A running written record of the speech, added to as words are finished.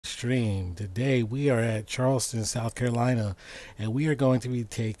stream. Today we are at Charleston, South Carolina, and we are going to be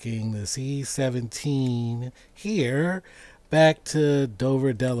taking the C-17 here back to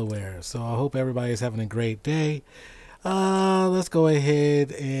Dover, Delaware. So I hope everybody is having a great day. Let's go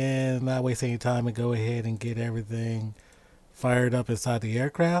ahead and not waste any time and go ahead and get everything fired up inside the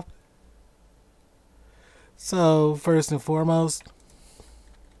aircraft. So first and foremost,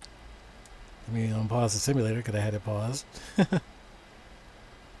 let me unpause the simulator because I had it paused.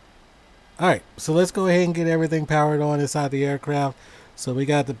 Alright, so let's go ahead and get everything powered on inside the aircraft. So we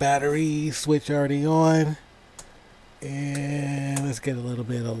got the battery switch already on. And let's get a little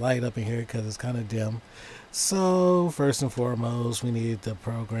bit of light up in here because it's kind of dim. So first and foremost, we need to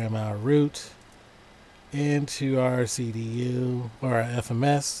program our route into our CDU or our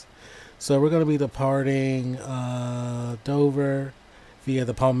FMS. So we're going to be departing Dover via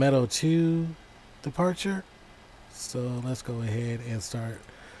the Palmetto 2 departure. So let's go ahead and start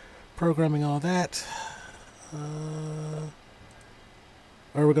programming all that.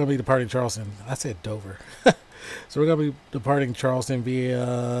 Or we're going to be departing Charleston. I said Dover. So we're going to be departing Charleston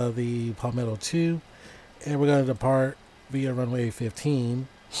via the Palmetto 2. And we're going to depart via runway 15.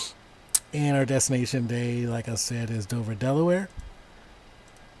 And our destination day, like I said, is Dover, Delaware.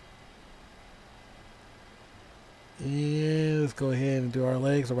 And let's go ahead and do our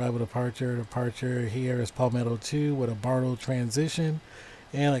legs. Arrival, departure. Departure here is Palmetto 2 with a Bartle transition.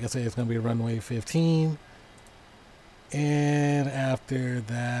 And like I said, it's going to be runway 15. And after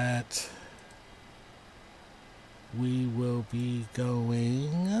that, we will be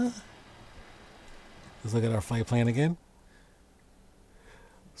going... Let's look at our flight plan again.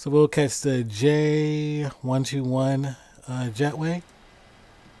 So we'll catch the J121 jetway.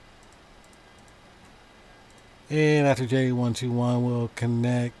 And after J121, we'll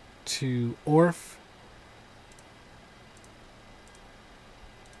connect to ORF.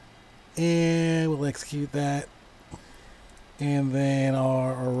 And we'll execute that. And then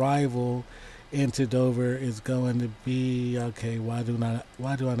our arrival into Dover is going to be, okay, why do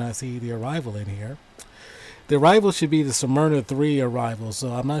I not see the arrival in here? The arrival should be the Smyrna 3 arrival,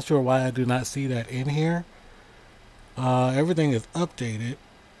 so I'm not sure why I do not see that in here. Everything is updated,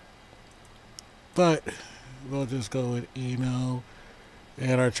 but we'll just go with Eno,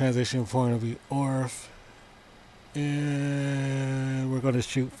 and our transition point will be ORF, and we're going to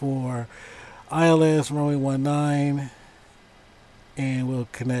shoot for ILS runway 19, and we'll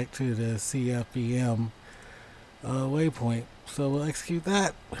connect to the CFBM waypoint. So we'll execute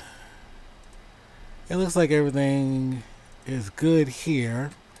that. It looks like everything is good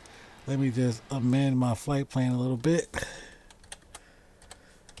here. Let me just amend my flight plan a little bit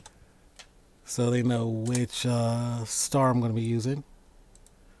so they know which star I'm going to be using.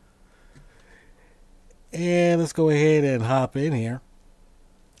 And let's go ahead and hop in here.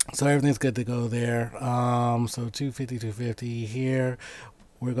 So everything's good to go there. So 250, 250 here.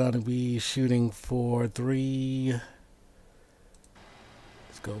 We're going to be shooting for 3...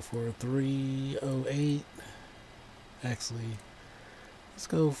 Go for 308. Actually, let's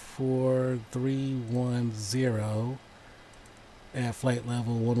go for 310 at flight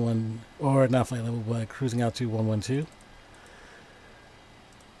level 11, or not flight level, but cruising out to 112.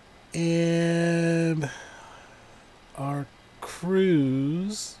 And our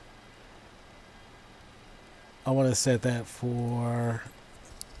cruise, I want to set that for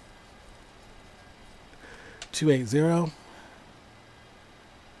 280.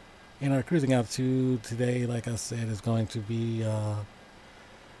 And our cruising altitude today, like I said, is going to be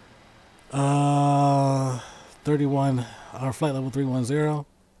 31, our flight level 310.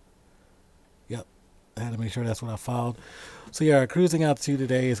 Yep, I had to make sure that's what I filed. So yeah, our cruising altitude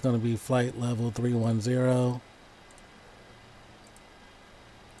today is going to be flight level 310.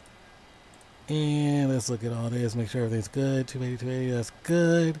 And let's look at all this, make sure everything's good. 280, 280, that's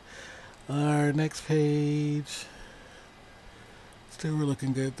good. Our next page... Still we're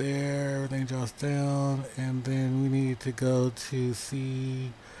looking good there. Everything drops down, and then we need to go to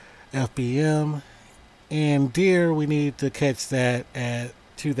CFBM, and deer we need to catch that at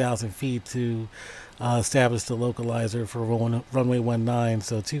 2,000 feet to establish the localizer for runway 19.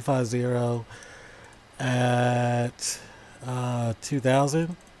 So 250 at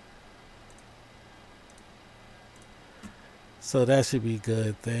 2,000. So that should be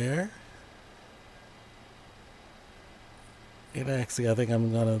good there. And actually, I think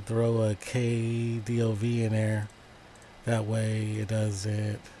I'm going to throw a KDOV in there. That way it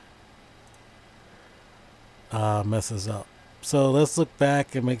doesn't mess us up. So let's look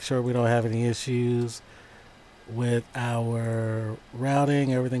back and make sure we don't have any issues with our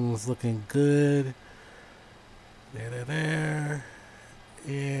routing. Everything's looking good. There.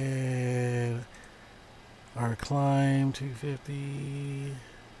 climb 250.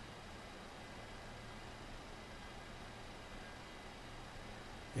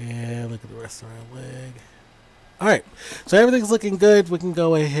 And look at the rest of our leg. Alright, so everything's looking good. We can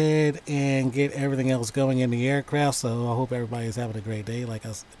go ahead and get everything else going in the aircraft. So I hope everybody's having a great day, like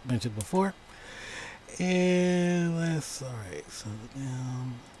I mentioned before. And let's, alright, so now,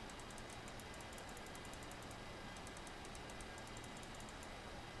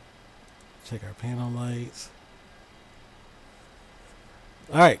 check our panel lights.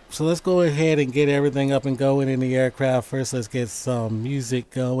 Alright, so let's go ahead and get everything up and going in the aircraft. First, let's get some music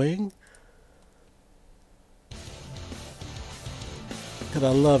going, because I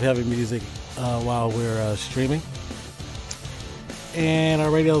love having music while we're streaming. And our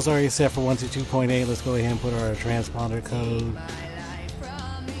radio's already set for 122.8. Let's go ahead and put our transponder code.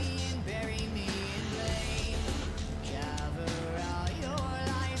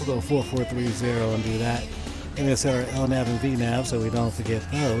 We'll go 4430 and do that. And then set our LNAV and VNAV so we don't forget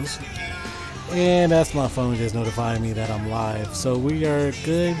those. And that's my phone just notifying me that I'm live. So we are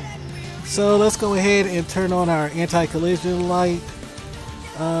good. So let's go ahead and turn on our anti-collision light.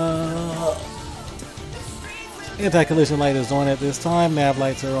 Anti-collision light is on at this time. Nav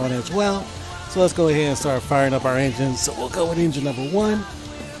lights are on as well. So let's go ahead and start firing up our engines. So we'll go with engine number 1.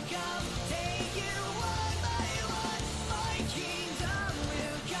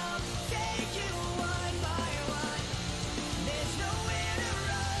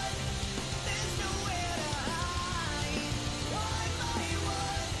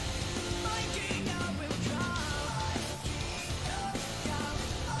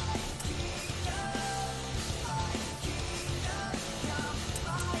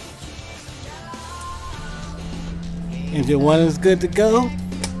 Engine 1 is good to go.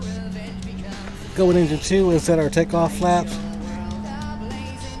 Go with engine 2 and set our takeoff flaps.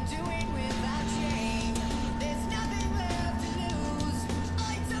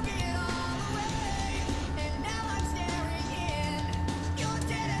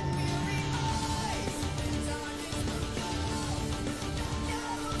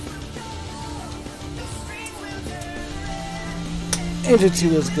 Engine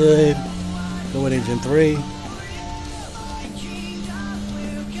 2 is good. Go with engine 3.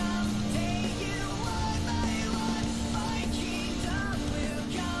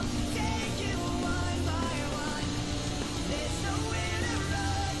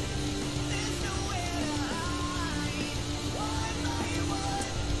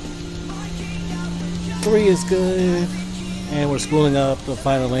 Three is good, and we're spooling up the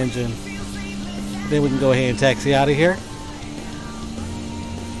final engine. Then we can go ahead and taxi out of here.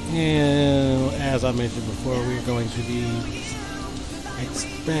 And as I mentioned before, we're going to be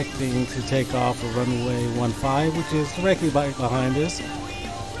expecting to take off of runway 15, which is directly behind us.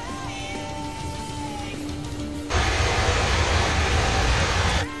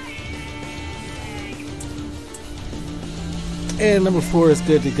 And number 4 is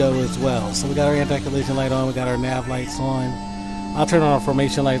good to go as well. So we got our anti-collision light on, we got our nav lights on. I'll turn on our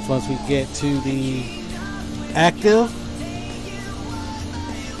formation lights once we get to the active.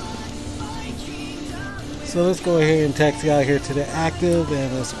 So let's go ahead and taxi out here to the active,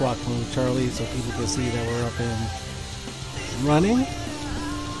 and let's squawk from Charlie so people can see that we're up and running.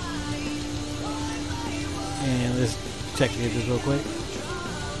 And let's check the engines real quick.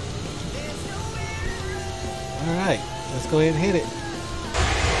 Alright. Let's go ahead and hit it.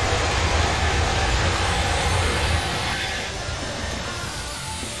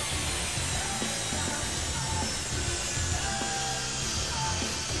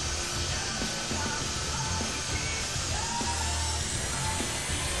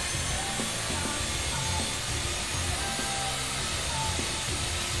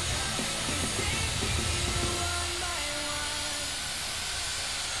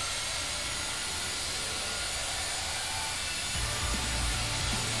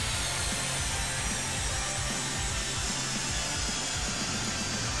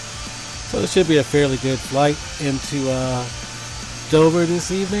 So it should be a fairly good flight into Dover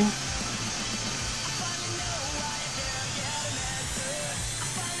this evening.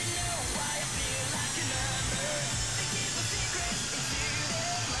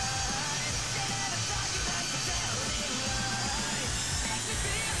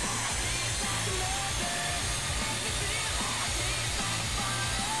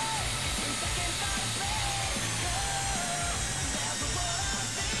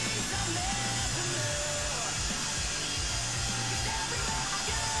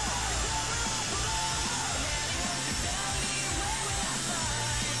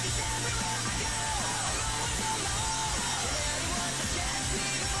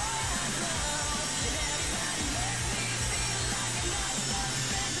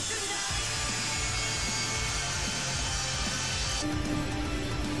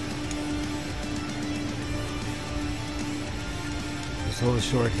 Just hold it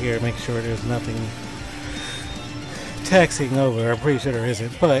short here. Make sure there's nothing taxiing over. I'm pretty sure there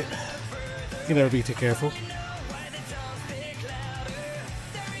isn't, but you never be too careful.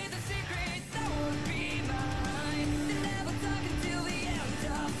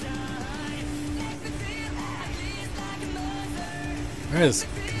 Alright, let's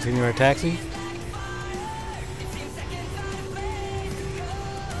continue our taxi.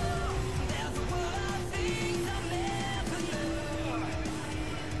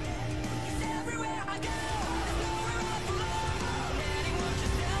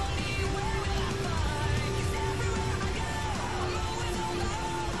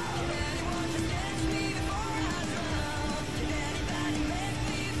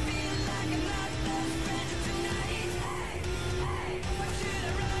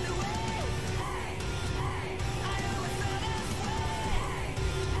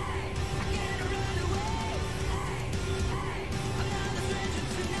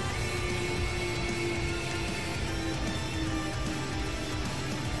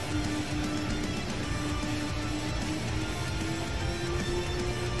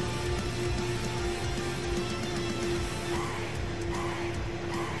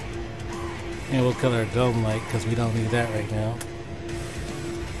 And we'll kill our dome light because we don't need that right now.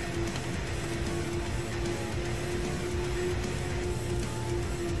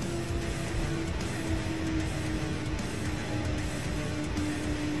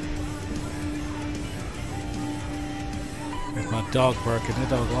 There's my dog barking. That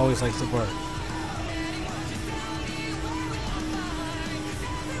dog always likes to bark.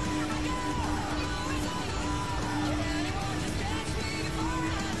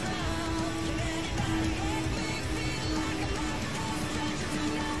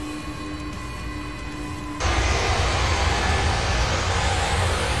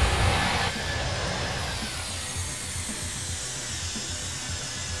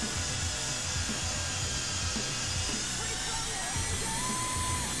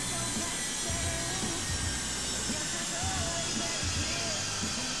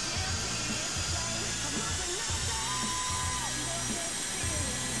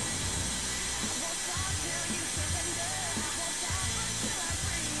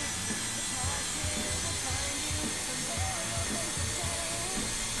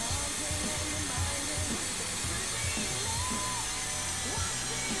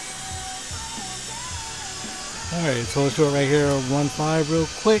 Alright, so let's short right here on 1.5 real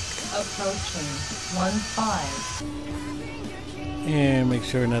quick. Approaching 1.5. And make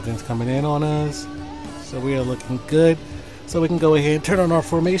sure nothing's coming in on us. So we are looking good. So we can go ahead and turn on our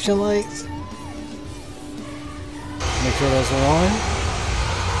formation lights. Make sure those are on.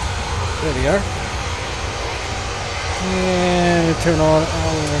 There they are. And turn on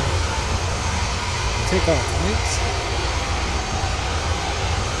our takeoff lights.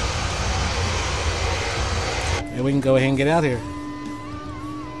 And we can go ahead and get out here.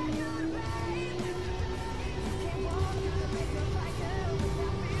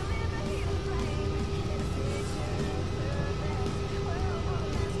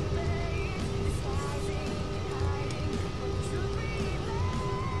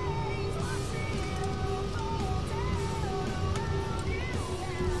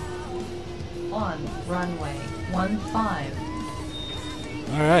 On runway 15.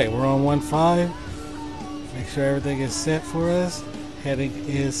 Alright, we're on 15. Make sure everything is set for us. Heading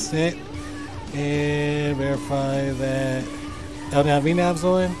is set. And verify that VNAV's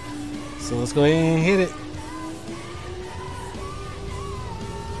on. So let's go ahead and hit it.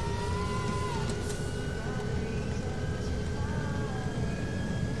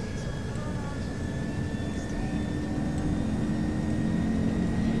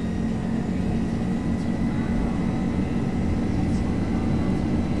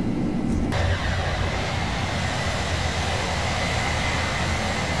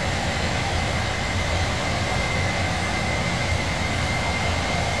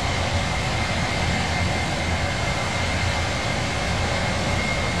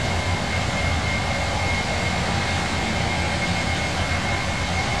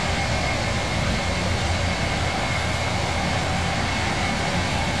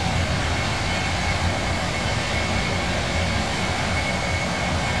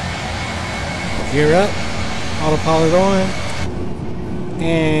 Gear up, autopilot on,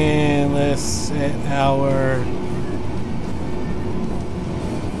 and let's set our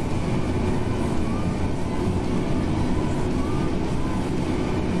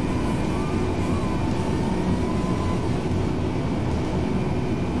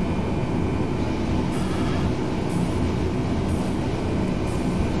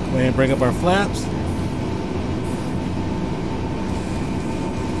go ahead and bring up our flaps.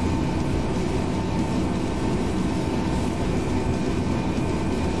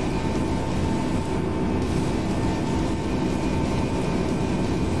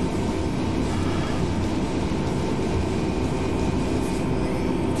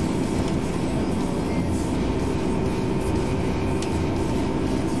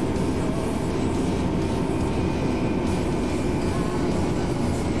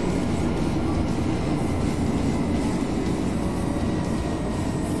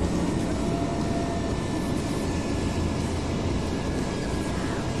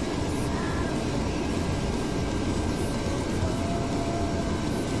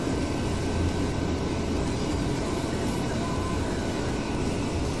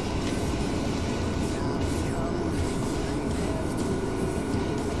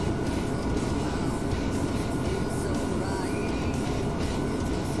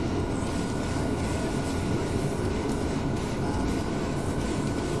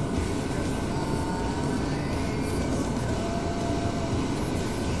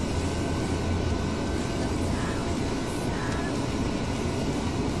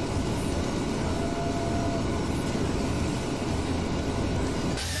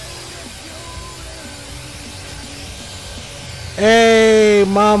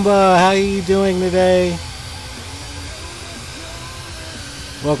 Hey Mamba, how are you doing today?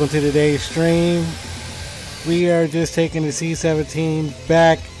 Welcome to today's stream. We are just taking the C-17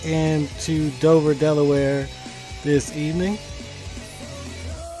 back into Dover, Delaware this evening.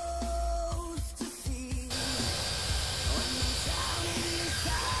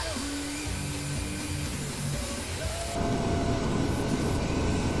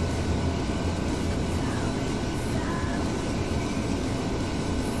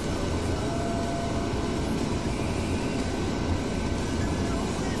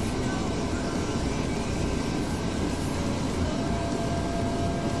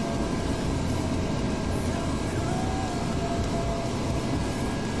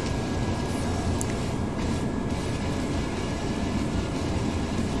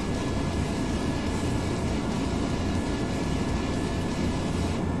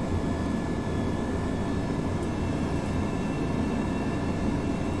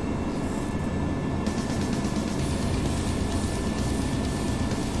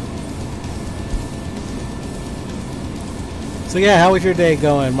 So yeah, how was your day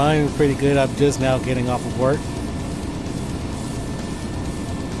going? Mine was pretty good. I'm just now getting off of work.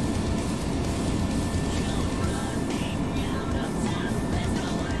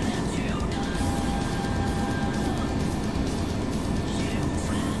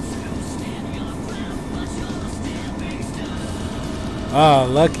 Oh,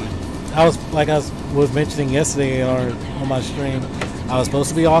 lucky. I was mentioning yesterday or on my stream, I was supposed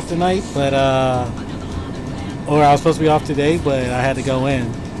to be off tonight, but or I was supposed to be off today, but I had to go in.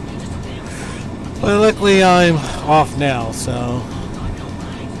 But luckily I'm off now, so.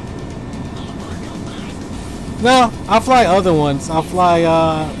 No, I'll fly other ones. I'll fly,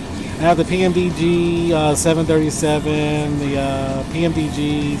 I have the PMDG 737, the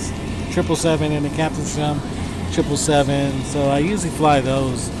PMDGs 777, and the Captain Sim 777. So I usually fly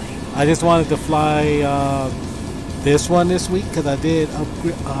those. I just wanted to fly this one this week because I did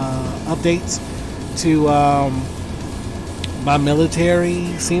updates to my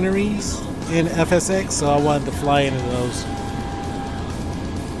military sceneries in FSX, so I wanted to fly into those.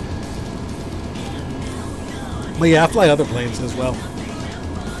 But yeah, I fly other planes as well.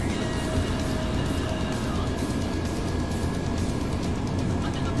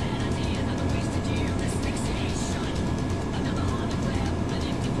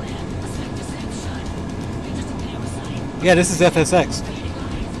 Yeah, this is FSX.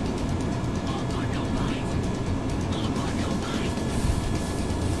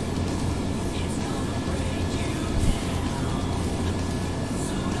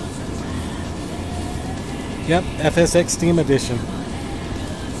 Yep, FSX Steam Edition.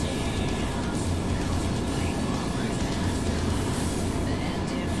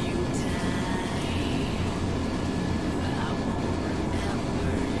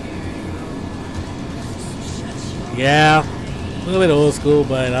 Yeah, a little bit old school,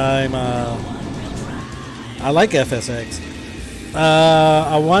 but I like FSX.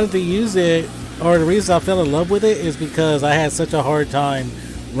 I wanted to use it, or the reason I fell in love with it is because I had such a hard time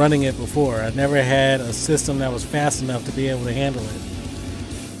running it before. I never had a system that was fast enough to be able to handle it.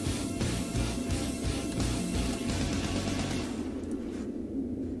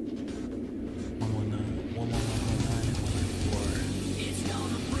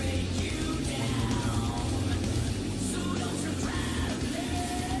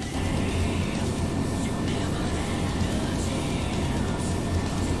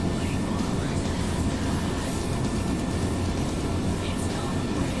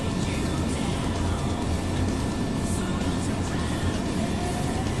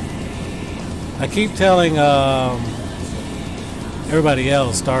 I keep telling everybody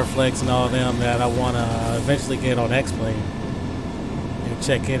else, Starflex and all of them, that I want to eventually get on X-Plane and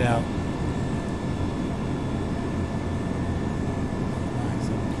check it out.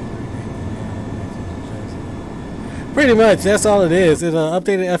 Pretty much, that's all it is. It's an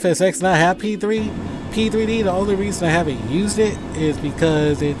updated FSX, and I have P3D. The only reason I haven't used it is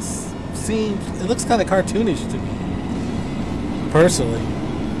because it looks kind of cartoonish to me, personally.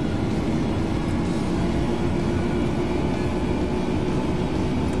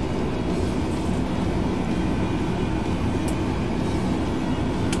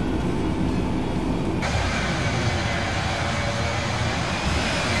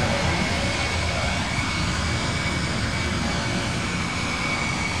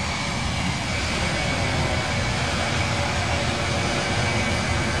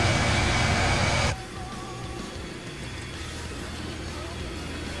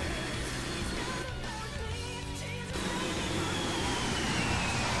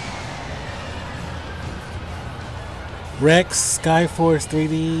 Rex, Skyforce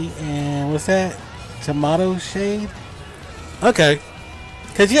 3D, and what's that? Tomato Shade? Okay.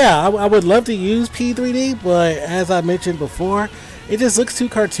 Because, yeah, I would love to use P3D, but as I mentioned before, it just looks too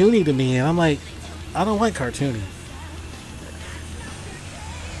cartoony to me, and I'm like, I don't like cartoony.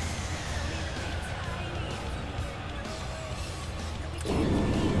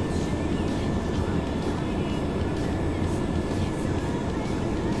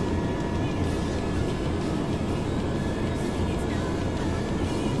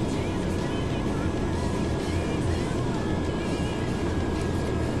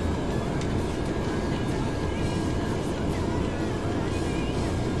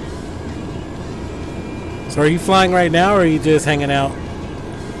 So are you flying right now, or are you just hanging out?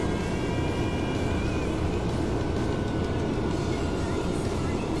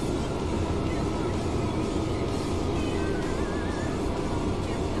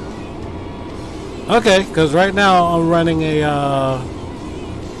 Okay, because right now I'm running a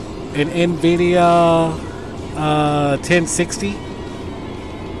an NVIDIA 1060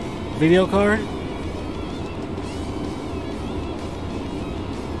 video card.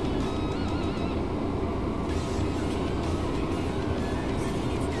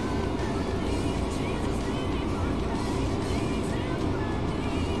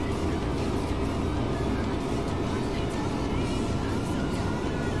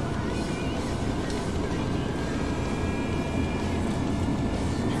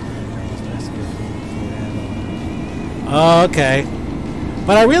 Okay,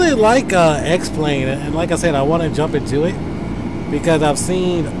 but I really like X-Plane, and like I said, I want to jump into it because I've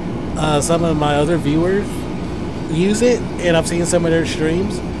seen some of my other viewers use it, and I've seen some of their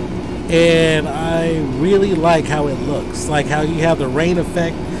streams, and I really like how it looks, like how you have the rain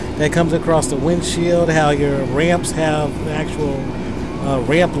effect that comes across the windshield, how your ramps have the actual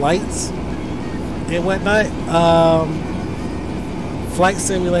ramp lights and whatnot. Flight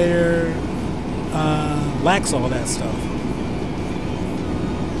Simulator lacks all that stuff.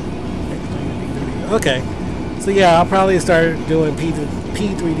 Okay, so yeah, I'll probably start doing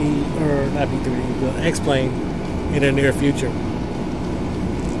P3D, or not P3D, but X-Plane in the near future.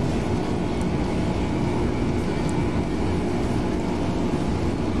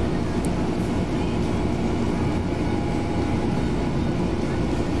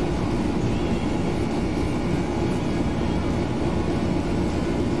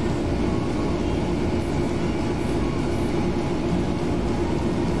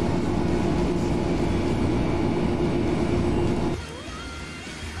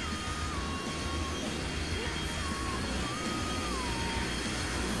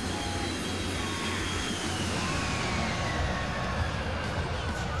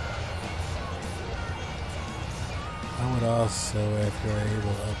 Also, if you're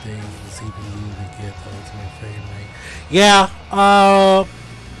able to update the CPU to get the ultimate frame rate. Yeah,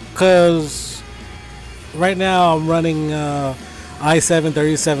 because right now I'm running i7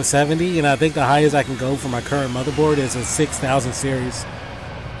 3770, and I think the highest I can go for my current motherboard is a 6000 series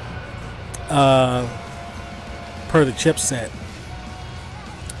per the chipset.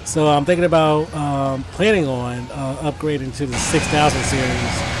 So I'm thinking about planning on upgrading to the 6000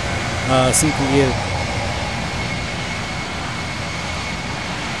 series CPU.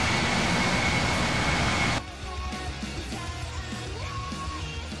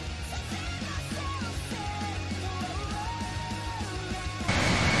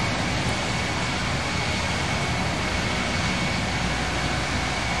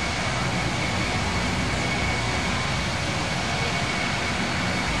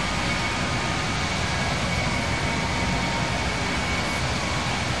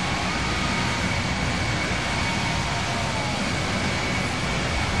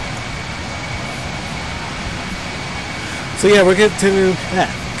 So yeah, we're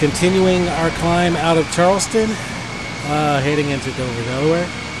continuing our climb out of Charleston, heading into Dover, Delaware,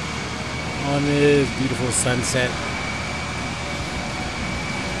 on this beautiful sunset.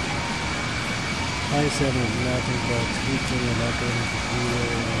 i7 is nothing but tweaking and updating the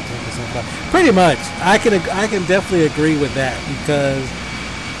computer and taking some time. Pretty much, I can definitely agree with that, because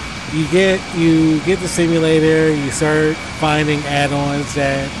you get the simulator, you start finding add-ons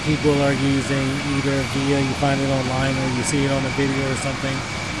that people are using, either via you find it online or you see it on a video or something,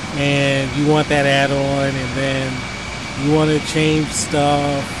 and you want that add-on, and then you want to change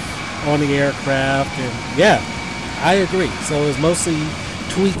stuff on the aircraft, and yeah, I agree. So it's mostly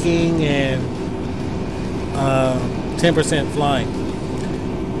tweaking and 10% flying.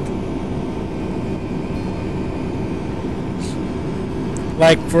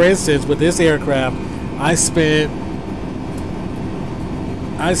 Like, for instance, with this aircraft, I spent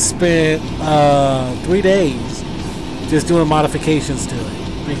 3 days just doing modifications to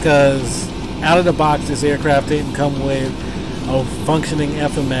it, because out of the box this aircraft didn't come with a functioning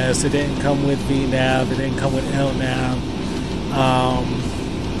FMS, it didn't come with VNAV, it didn't come with LNAV,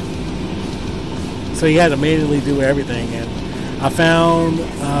 so you had to manually do everything. And I found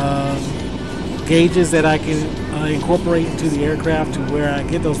gauges that I can incorporate into the aircraft to where I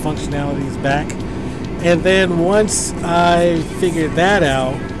get those functionalities back. And then once I figured that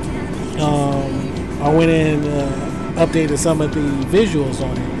out, I went in and updated some of the visuals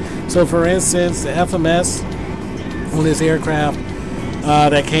on it. So for instance, the FMS on this aircraft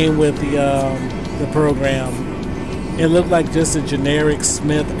that came with the program, it looked like just a generic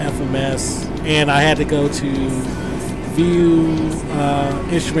Smith FMS, and I had to go to view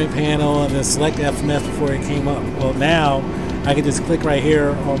instrument panel and then select FMS before it came up. Well, now I can just click right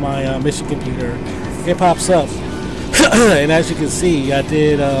here on my mission computer. It pops up, and as you can see, I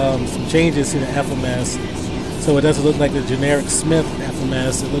did some changes to the FMS, so it doesn't look like the generic Smith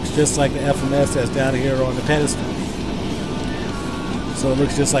FMS. It looks just like the FMS that's down here on the pedestal. So it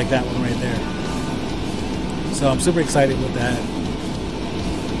looks just like that one right there. So I'm super excited with that.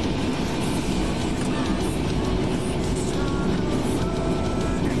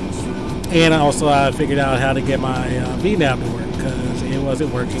 And also I figured out how to get my VNAV to work, because it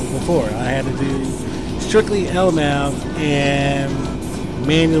wasn't working before. I had to do strictly LNAV and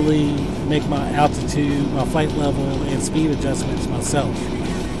manually make my altitude, my flight level, and speed adjustments myself.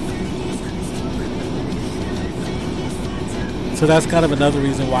 So that's kind of another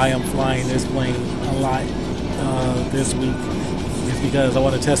reason why I'm flying this plane a lot this week, is because I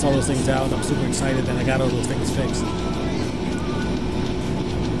want to test all those things out, and I'm super excited that I got all those things fixed.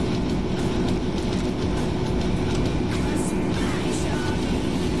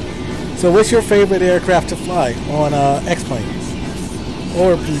 So what's your favorite aircraft to fly on X-Plane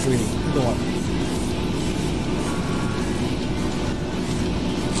or P3? Either one.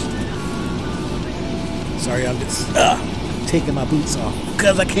 Sorry, I'm just taking my boots off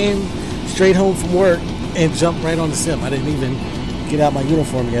because I came straight home from work and jumped right on the sim. I didn't even get out my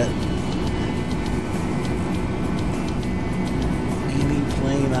uniform yet. Any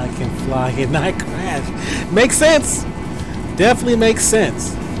plane I can fly and not crash. Makes sense. Definitely makes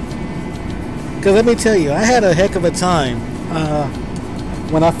sense. Because let me tell you, I had a heck of a time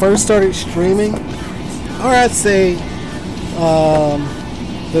when I first started streaming, or I'd say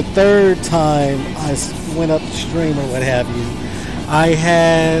the third time I went up to stream or what have you. I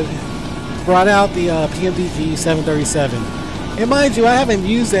had brought out the PMDG 737. And mind you, I haven't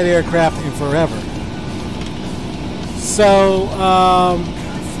used that aircraft in forever. So,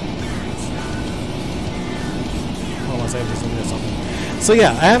 hold on a second, just looking at something. So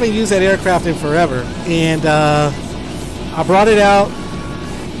yeah, I haven't used that aircraft in forever, and I brought it out,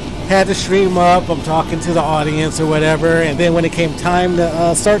 had to stream up, I'm talking to the audience or whatever, and then when it came time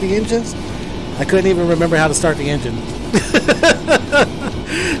to start the engines, I couldn't even remember how to start the engine.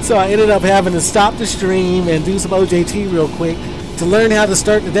 So I ended up having to stop the stream and do some OJT real quick to learn how to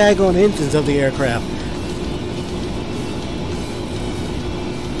start the daggone engines of the aircraft.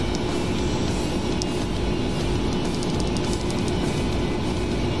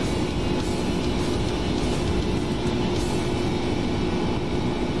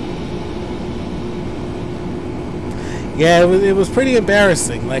 Yeah, it was pretty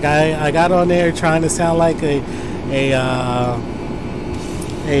embarrassing. Like I got on there trying to sound like a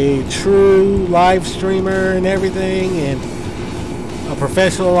true live streamer and everything, and a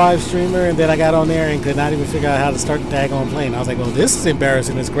professional live streamer, and then I got on there and could not even figure out how to start the daggone plane. I was like, "Oh, this is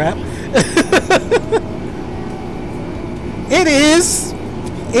embarrassing as crap." It is,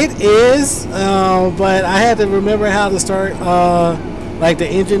 but I had to remember how to start. Like the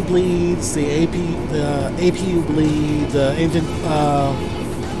engine bleeds, the APU bleed, the engine,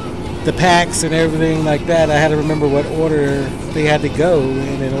 the packs and everything like that. I had to remember what order they had to go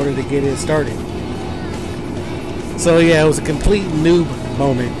in order to get it started. So yeah, it was a complete noob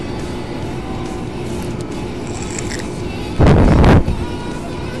moment.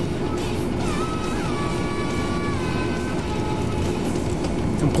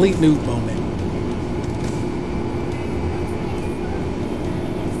 Complete noob moment.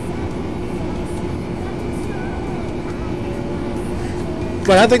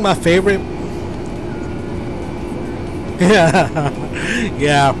 But I think my favorite,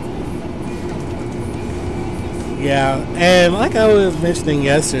 yeah, and like I was mentioning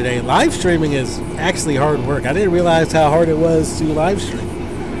yesterday, live streaming is actually hard work. I didn't realize how hard it was to live stream,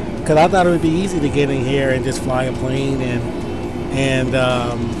 because I thought it would be easy to get in here and just fly a plane and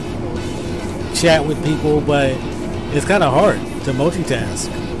chat with people, but it's kind of hard to multitask,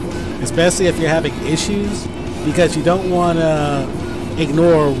 especially if you're having issues because you don't want to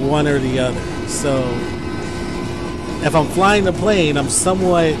ignore one or the other. So if I'm flying the plane, I'm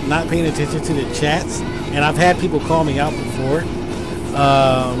somewhat not paying attention to the chats, and I've had people call me out before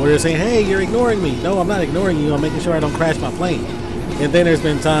where they're saying, hey, you're ignoring me. No, I'm not ignoring you. I'm making sure I don't crash my plane. And then there's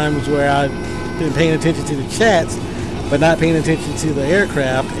been times where I've been paying attention to the chats but not paying attention to the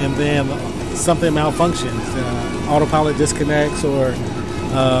aircraft, and then something malfunctions, autopilot disconnects, or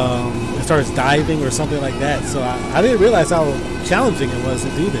it starts diving or something like that. So I didn't realize how challenging it was to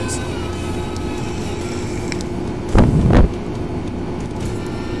do this.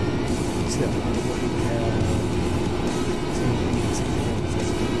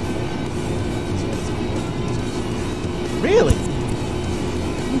 Really?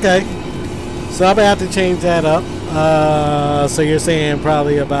 Okay. So I'm gonna have to change that up. So you're saying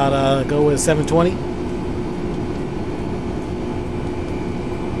probably about go with 720?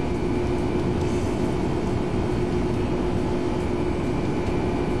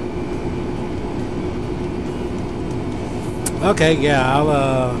 Okay, yeah,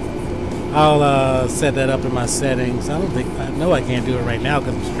 I'll set that up in my settings. I know I can't do it right now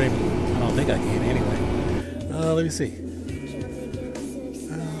because I'm streaming. I don't think I can anyway. Let me see.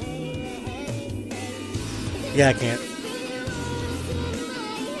 Yeah, I can't.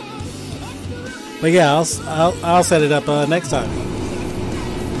 But yeah, I'll set it up next time.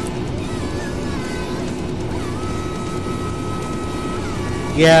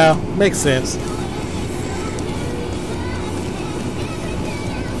 Yeah, makes sense.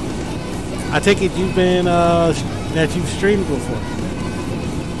 I take it you've been that you've streamed before.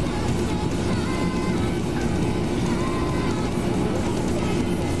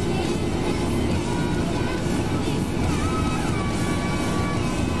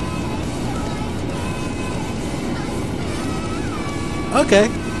 Okay.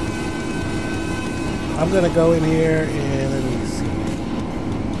 I'm gonna go in here and let me see.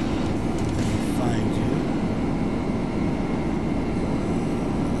 Let me find you.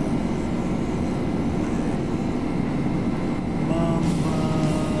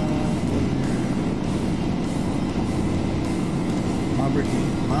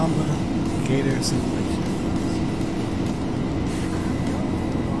 Mamba Gator Simulation.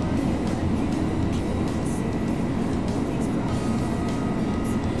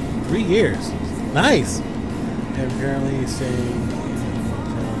 3 years. Nice. And currently saying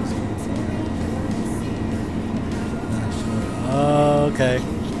okay.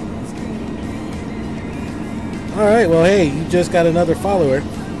 Alright, well hey, you just got another follower.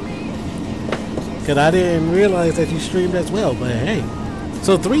 Cause I didn't realize that you streamed as well, but hey.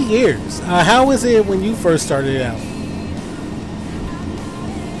 So 3 years. How was it when you first started out?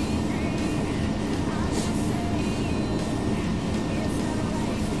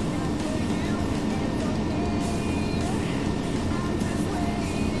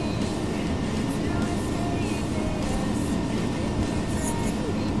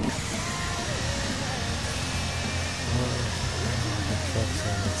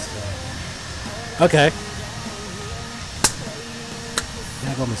 Okay.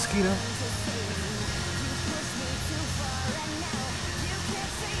 Gotta go mosquito.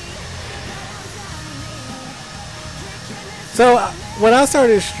 So when I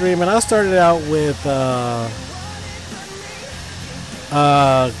started streaming, I started out with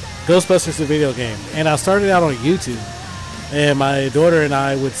Ghostbusters the video game, and I started out on YouTube. And my daughter and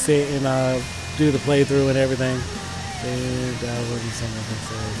I would sit and do the playthrough and everything. And that wasn't something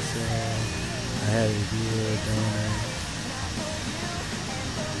so I had a viewer doing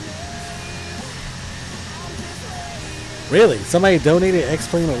it. Really? Somebody donated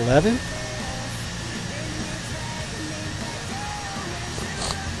X-Plane 11?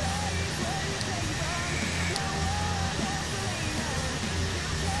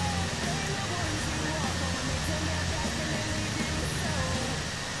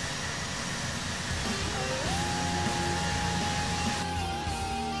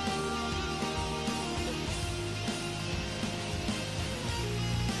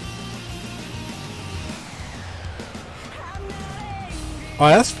 Oh,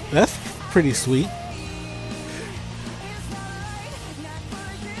 that's pretty sweet.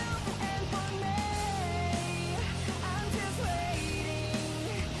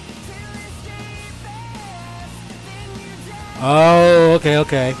 Oh,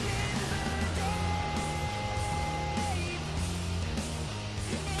 okay.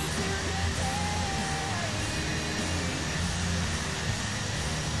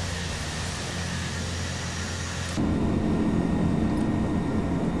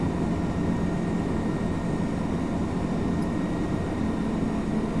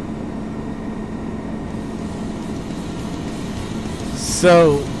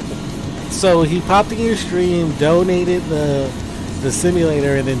 So he popped in your stream, donated the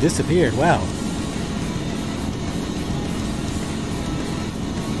simulator, and then disappeared. Wow.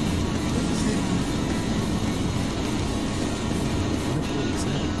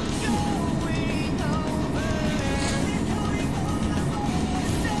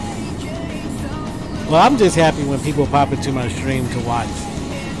 Well, I'm just happy when people pop into my stream to watch.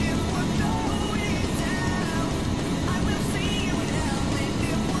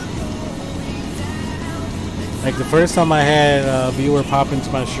 Like the first time I had a viewer pop into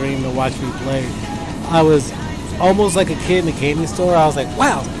my stream to watch me play, I was almost like a kid in a candy store. I was like,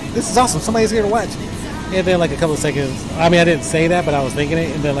 wow, this is awesome. Somebody's here to watch. And then like a couple of seconds, I mean, I didn't say that, but I was thinking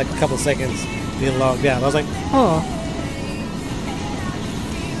it. And then like a couple of seconds, they logged out. I was like, oh,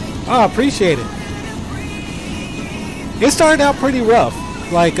 I appreciate it. It started out pretty rough.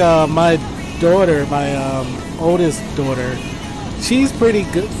 Like my daughter, my oldest daughter, she's pretty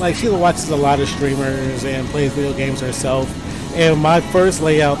good. Like she watches a lot of streamers and plays video games herself. And my first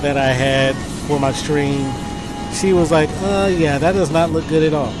layout that I had for my stream, she was like, yeah, that does not look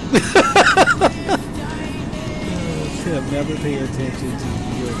good at all. Should never pay attention to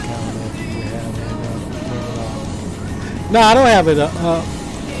your account if you have it up. No, I don't have it up.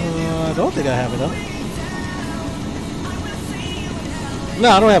 I don't think I have it up. No,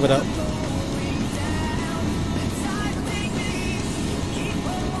 I don't have it up.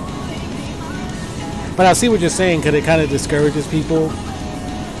 But I see what you're saying, because it kind of discourages people.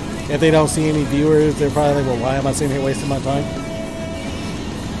 If they don't see any viewers, they're probably like, well, why am I sitting here wasting my time?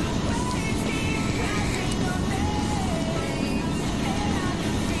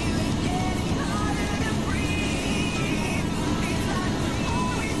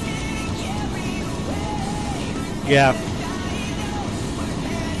 Yeah.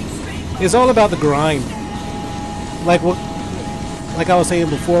 It's all about the grind. Like what? Like I was saying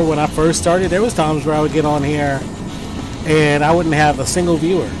before, when I first started, there was times where I would get on here and I wouldn't have a single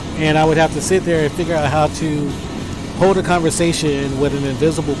viewer, and I would have to sit there and figure out how to hold a conversation with an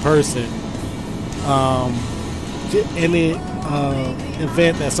invisible person in the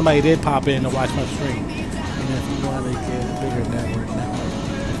event that somebody did pop in to watch my stream. And if you want to get a bigger network,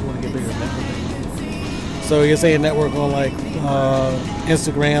 if you want to get bigger network. So you're saying network on like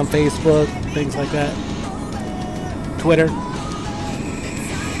Instagram, Facebook, things like that, Twitter.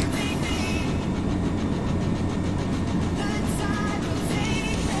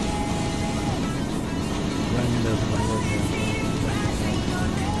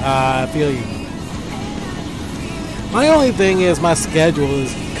 I feel you. My only thing is my schedule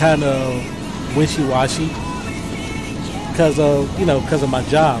is kind of wishy-washy because of my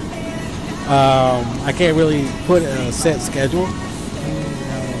job. I can't really put a set schedule.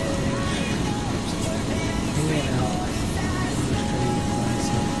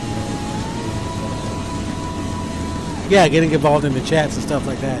 Yeah, getting involved in the chats and stuff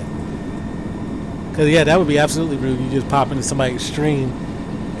like that. Because yeah, that would be absolutely rude. You just pop into somebody's stream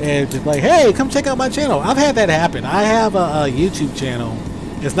and just like, hey, come check out my channel. I've had that happen. I have a YouTube channel.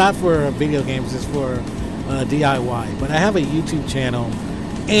 It's not for video games. It's for DIY. But I have a YouTube channel,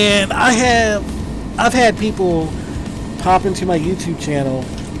 and I've had people pop into my YouTube channel.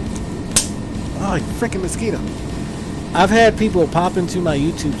 Oh, freaking mosquito! I've had people pop into my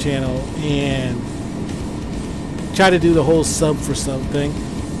YouTube channel and try to do the whole sub for sub thing.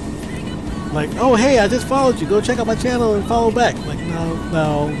 Like, oh, hey, I just followed you. Go check out my channel and follow back. Like,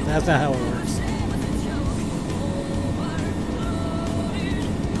 no, that's not how it works.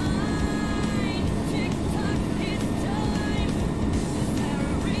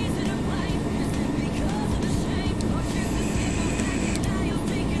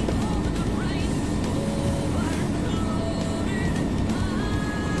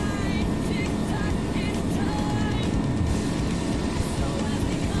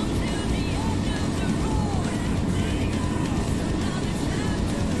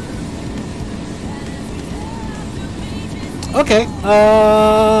 Okay.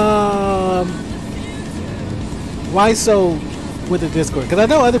 Why so with the Discord? Because I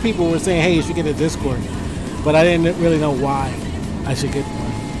know other people were saying, hey, you should get a Discord, but I didn't really know why I should get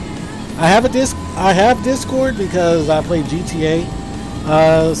one. I have Discord because I play GTA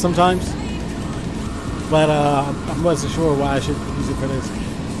sometimes, but I wasn't sure why I should use it for this.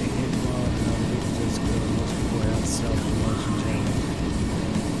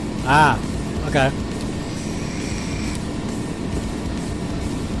 Ah, okay.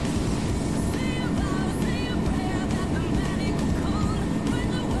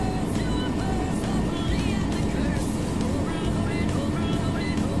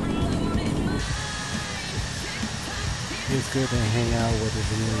 always good to hang out with the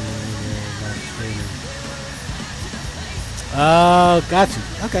community not streaming. Oh, got you.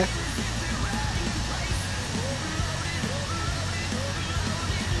 Okay.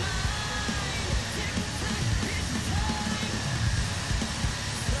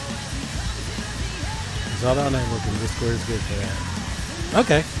 It's all about networking. Discord is good for that.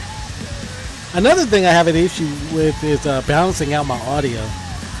 Okay. Another thing I have an issue with is balancing out my audio.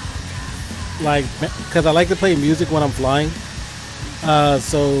 Like, because I like to play music when I'm flying.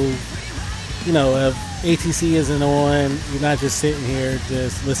 So, you know, if ATC isn't on, you're not just sitting here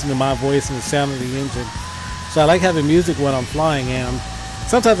just listening to my voice and the sound of the engine. So I like having music when I'm flying, and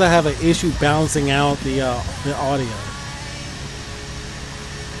sometimes I have an issue balancing out the audio.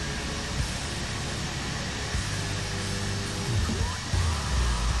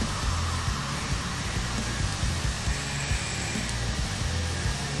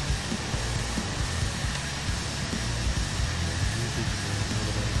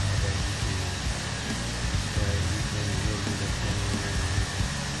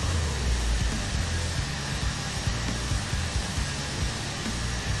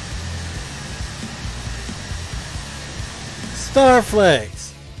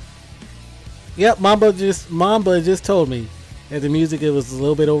 Starflex. Yep, Mamba just told me that the music, it was a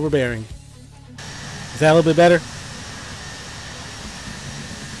little bit overbearing. Is that a little bit better?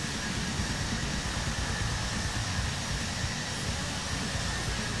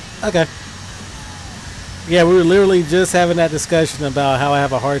 Okay. Yeah, we were literally just having that discussion about how I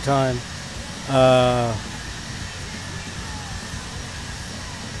have a hard time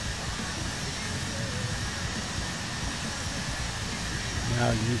now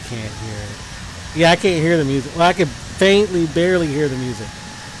you can't hear it. Yeah, I can't hear the music. Well, I can faintly, barely hear the music.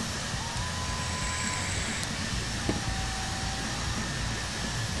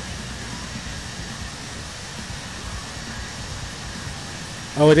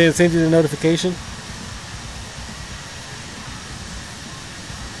 Oh, it didn't send you the notification?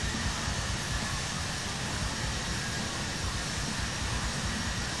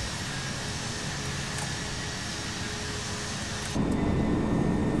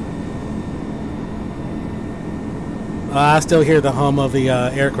 I still hear the hum of the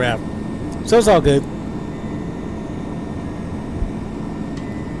aircraft. So it's all good.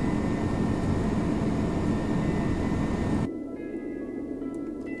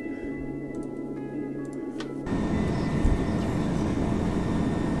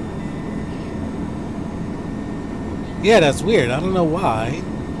 Yeah, that's weird. I don't know why.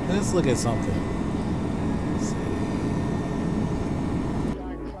 Let's look at something. Let's see. We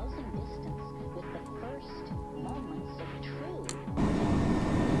are closing distance with the first moments of true.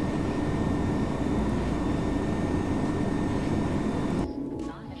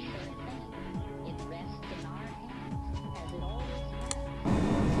 Not a sure thing. It rests in our hands, as it always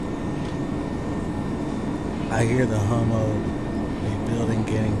has. I hear the hum of a building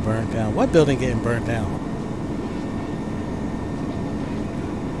getting burnt down. What building getting burnt down?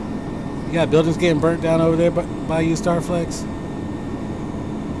 You got buildings getting burnt down over there by you, Starflex?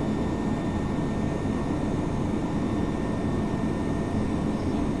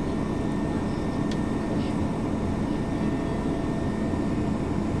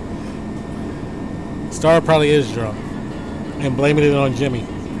 Star probably is drunk and blaming it on Jimmy.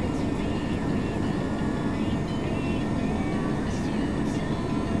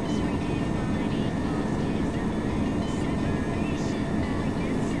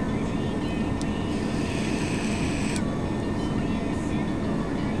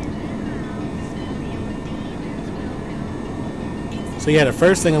 So yeah, the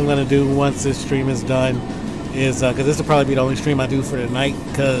first thing I'm going to do once this stream is done is, because this will probably be the only stream I do for the night,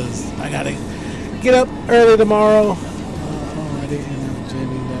 because I got to get up early tomorrow. I didn't know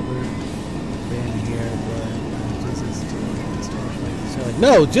Jimmy never been here, but just like,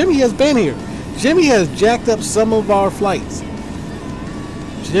 no, Jimmy has been here. Jimmy has jacked up some of our flights.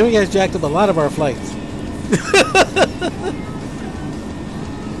 Jimmy has jacked up a lot of our flights.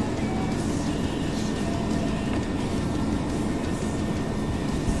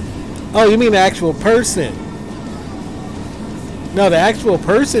 Oh, you mean the actual person? No, the actual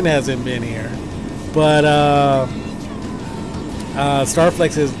person hasn't been here, but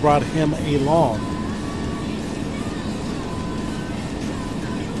Starflex has brought him along.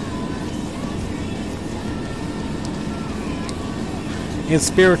 In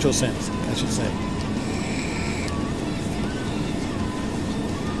spiritual sense, I should say.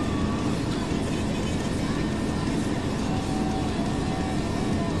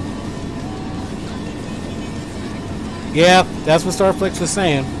 Yeah, that's what Starflex was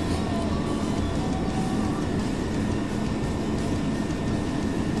saying.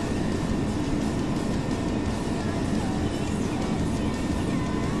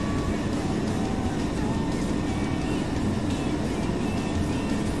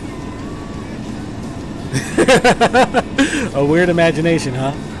 A weird imagination,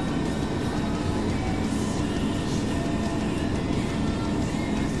 huh?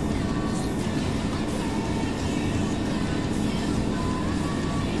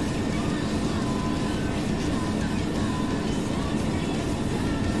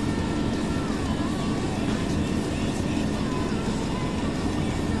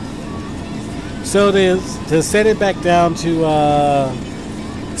 So to set it back down to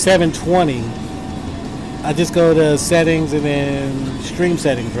 720, I just go to settings and then stream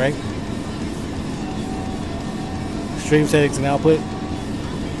settings, right? Stream settings and output.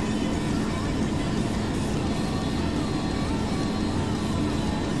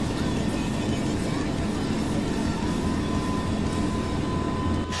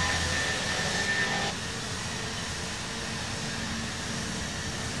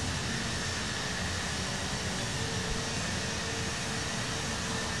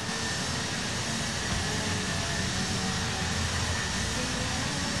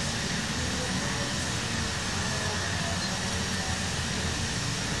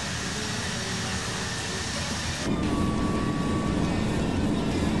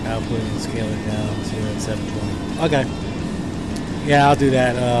 Output and scale it down to 720. Okay. Yeah, I'll do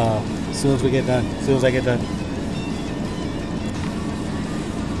that as soon as we get done. As soon as I get done.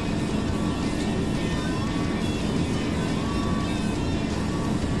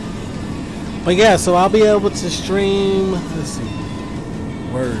 But yeah, so I'll be able to stream. Let's see.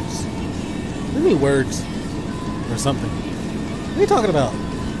 Words. What do you mean words? Or something. What are you talking about?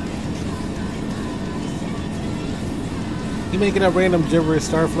 You making up random gibberish,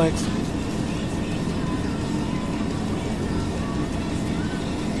 Starflex?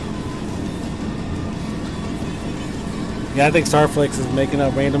 Yeah, I think Starflex is making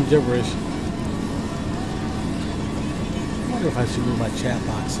up random gibberish. I wonder if I should move my chat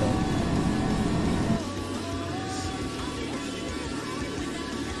box up.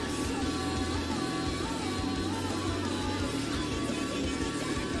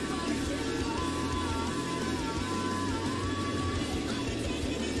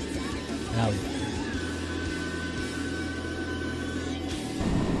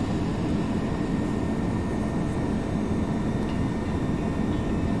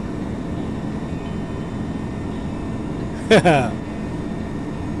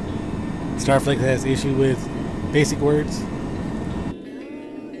 Starflex has issue with basic words.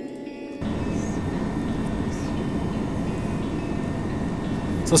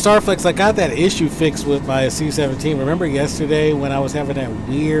 So Starflex, I got that issue fixed with my C-17. Remember yesterday when I was having that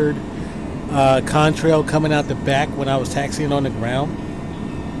weird contrail coming out the back when I was taxiing on the ground?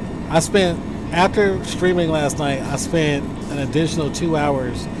 After streaming last night, I spent an additional 2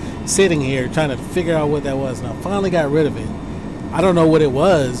 hours sitting here trying to figure out what that was, and I finally got rid of it. I don't know what it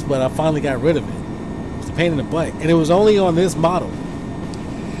was, but I finally got rid of it. It was a pain in the butt, and it was only on this model.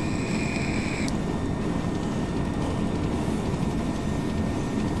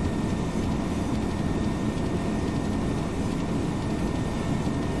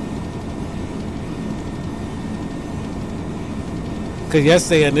 Because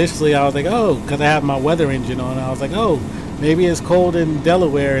yesterday, initially, I was like, oh, because I have my weather engine on, I was like, oh, maybe it's cold in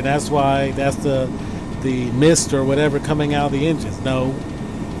Delaware, and that's why that's the mist or whatever coming out of the engines. No,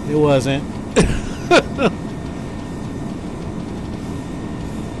 it wasn't.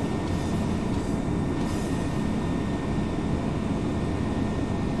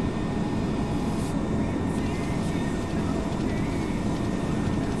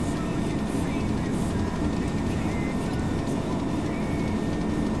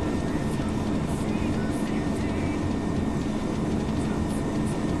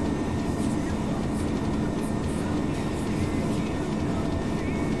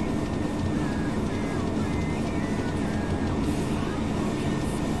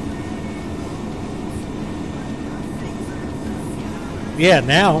 Yeah,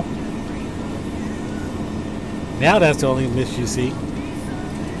 now that's the only mist you see. The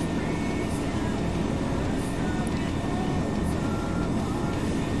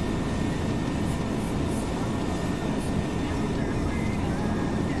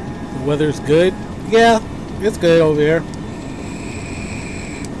weather's good. Yeah, it's good over here.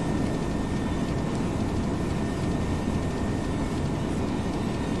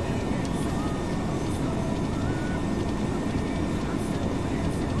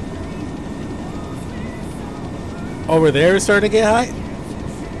 Over there it's starting to get hot?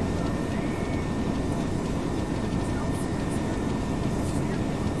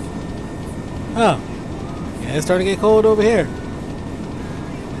 Huh. Yeah, it's starting to get cold over here.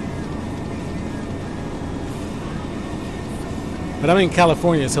 But I'm in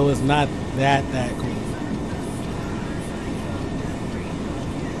California, so it's not that cold.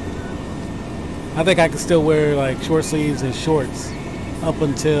 I think I can still wear like short sleeves and shorts up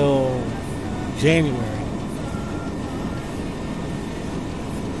until January.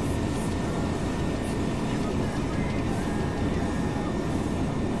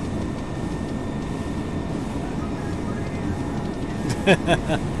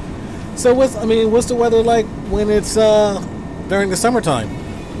 So what's the weather like when it's during the summertime?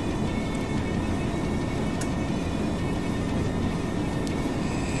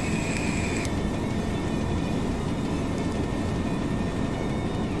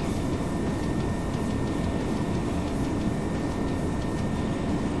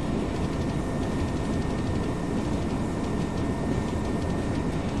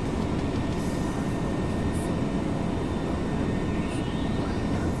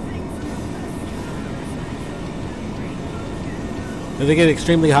 Does it get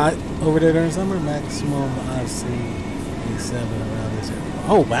extremely hot over there during summer? Maximum I've seen 87 around this area.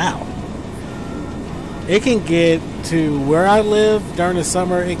 Oh, wow. It can get to where I live during the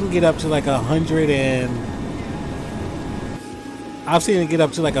summer. It can get up to like 100 and... I've seen it get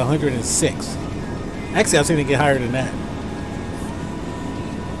up to like 106. Actually, I've seen it get higher than that.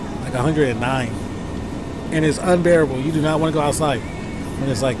 Like 109. And it's unbearable. You do not want to go outside when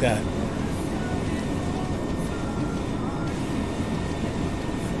it's like that.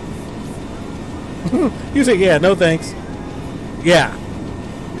 You say, yeah, no thanks. Yeah.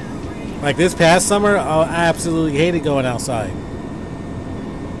 Like this past summer, I absolutely hated going outside.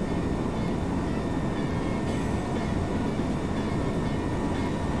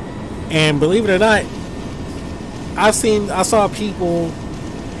 And believe it or not, I saw people.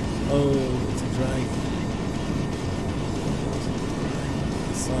 Oh, it's a dry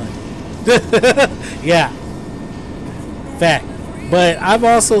sun. Yeah. Fact. But I've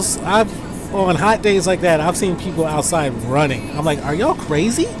on hot days like that, I've seen people outside running. I'm like, are y'all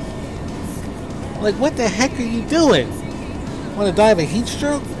crazy? Like, what the heck are you doing? Want to die of a heat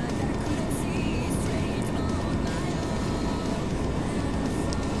stroke?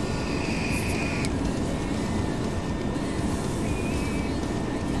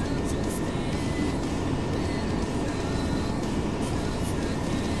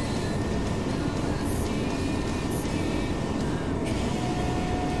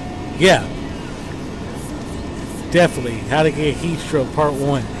 Yeah. Definitely. How to get heat stroke part 1.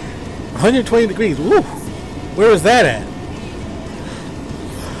 120 degrees. Woo! Where was that at?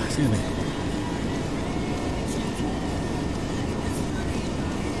 Excuse me.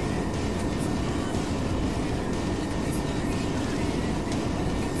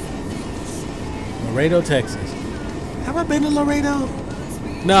 Laredo, Texas. Have I been to Laredo?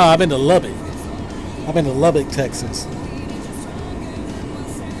 No, I've been to Lubbock. I've been to Lubbock, Texas.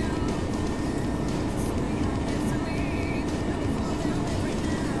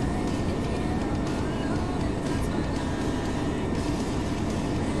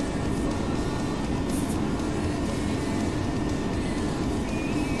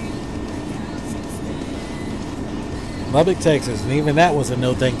 Lubbock, Texas, and even that was a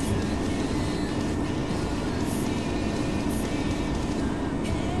no thank you.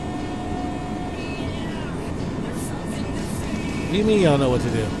 What do you mean y'all know what to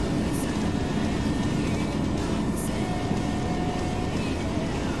do?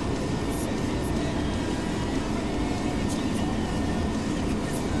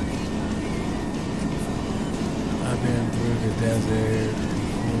 I've been through the desert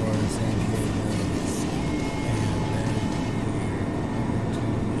before San Diego.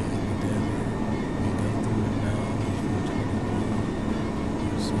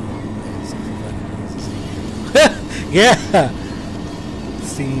 Yeah.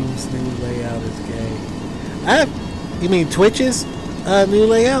 Steam's new layout is gay. You mean Twitch's new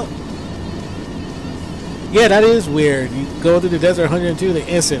layout? Yeah, that is weird. You go through the desert 102, the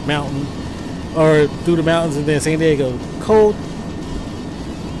instant mountain, or through the mountains, and then San Diego cold.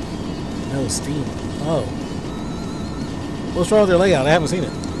 No steam. Oh, what's wrong with their layout? I haven't seen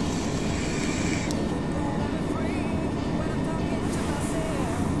it.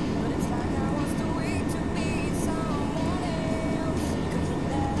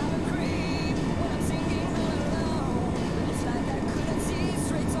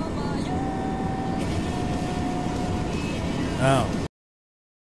 Oh.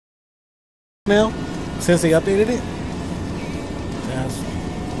 Now, since they updated it?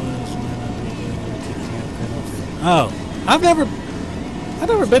 Oh. I've never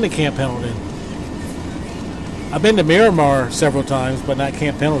been to Camp Pendleton. I've been to Miramar several times, but not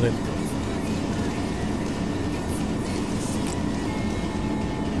Camp Pendleton.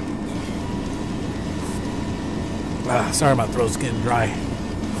 Sorry, my throat's getting dry.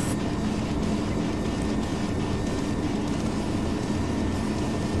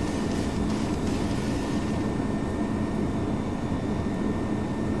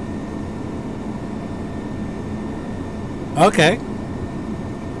 Okay.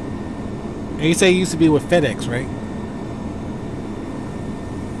 And you say you used to be with FedEx, right?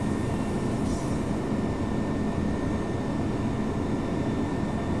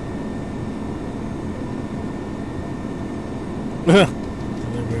 Deliver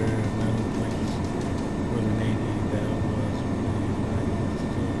metal plates for the Navy. That was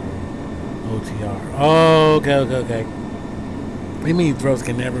OTR. Oh, okay. They mean throats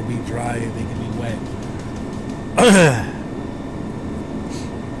can never be dry; they can be wet.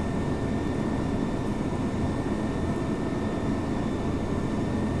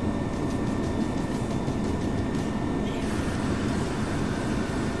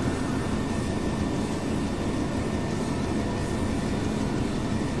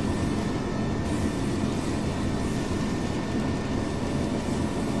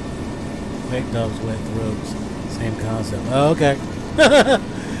 Wet dogs, wet throats. Same concept. Oh, okay.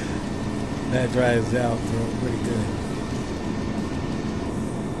 That dries out throat pretty good.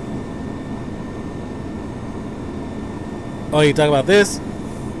 Oh, you talking about this?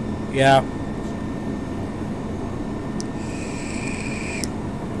 Yeah.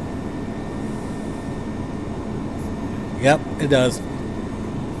 Yep, it does.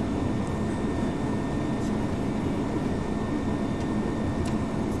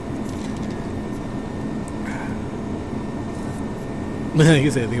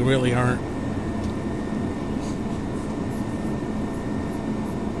 You said they really aren't.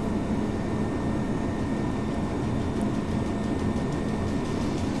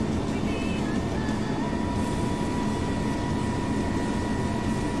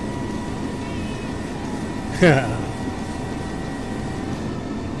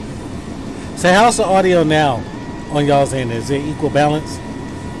 So how's the audio now on y'all's end? Is it equal balance?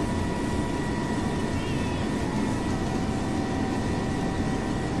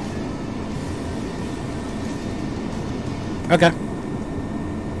 Okay.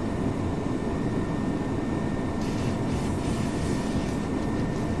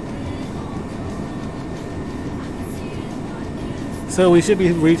 So we should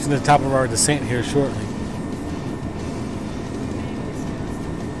be reaching the top of our descent here shortly.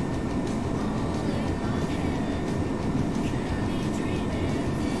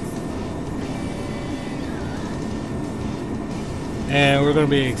 And we're going to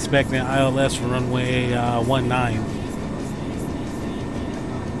be expecting ILS for runway 19.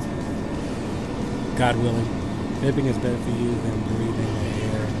 God willing. Vaping is better for you than breathing the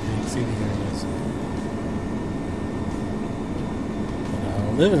air in big city areas. But I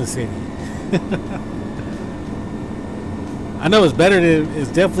don't live in a city. I know it's better than,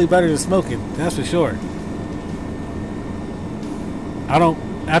 it's definitely better than smoking. That's for sure.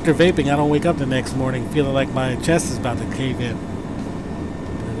 After vaping, I don't wake up the next morning feeling like my chest is about to cave in.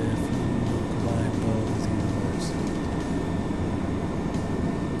 But if you combine both, it's even worse.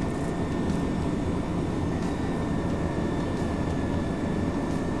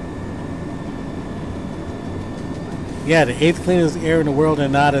 Yeah, the 8th cleanest air in the world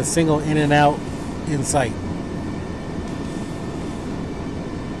and not a single in and out in sight.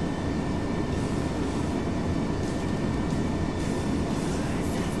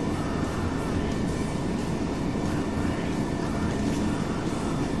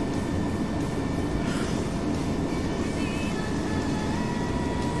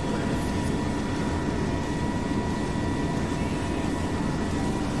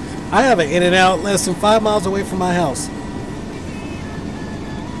 I have an in and out less than 5 miles away from my house.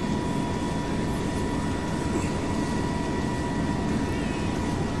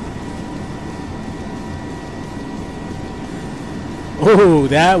 Oh,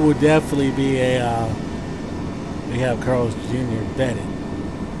 that would definitely be a, we have Carl's Jr. betted.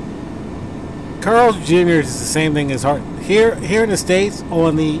 Carl's Jr. is the same thing as Hart. Here in the States,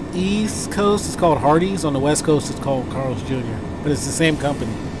 on the East Coast, it's called Hardee's. On the West Coast, it's called Carl's Jr. But it's the same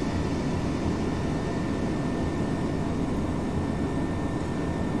company.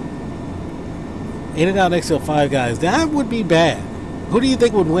 In and out next to Five Guys. That would be bad. Who do you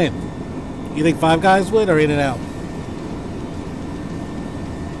think would win? You think Five Guys would or In and Out?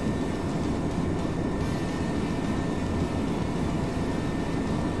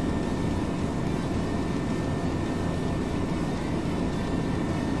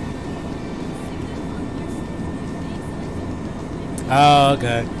 Oh,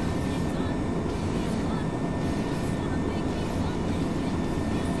 okay.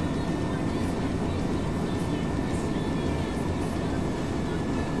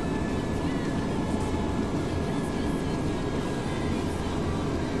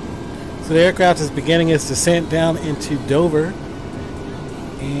 So the aircraft is beginning its descent down into Dover.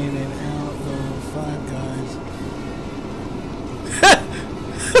 In and out of Five Guys.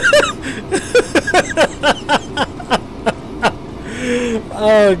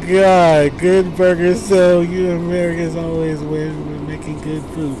 Oh God, good burgers. So you Americans always win when making good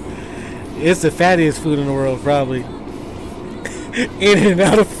food. It's the fattiest food in the world, probably. In and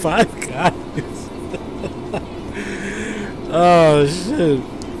out of Five Guys. Oh shoot.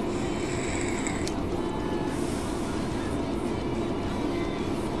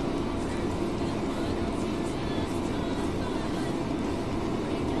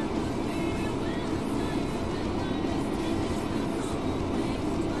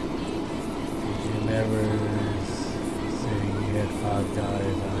 Never say you had Five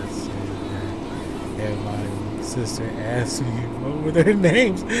Guys. I said that. And my sister asked me what were their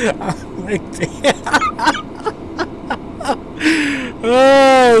names. I'm like, damn.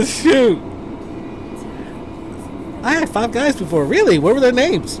 Oh shoot! I had Five Guys before. Really? What were their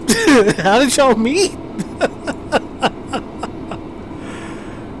names? How did y'all meet?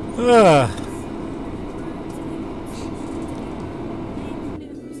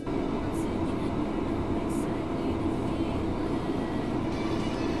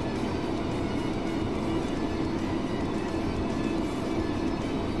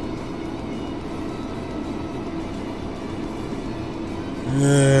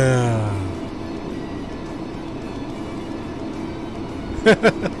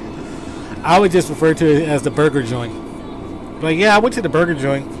 I would just refer to it as the burger joint. Like, yeah, I went to the burger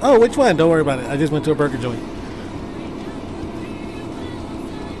joint. Oh, which one? Don't worry about it. I just went to a burger joint.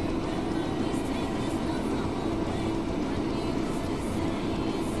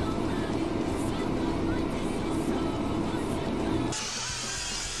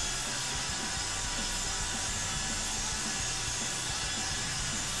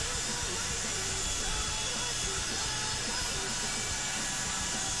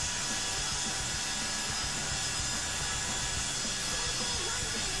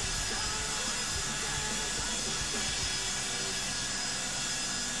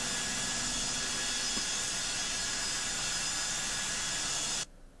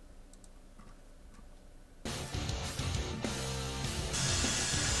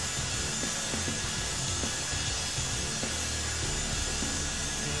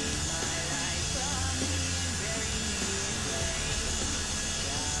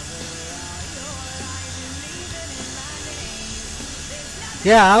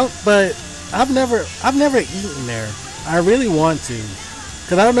 Yeah, but I've never eaten there. I really want to,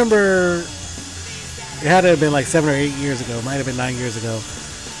 because I remember it had to have been like 7 or 8 years ago. It might have been 9 years ago.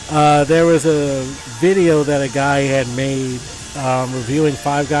 There was a video that a guy had made reviewing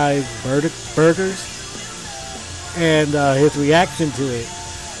Five Guys burgers and his reaction to it.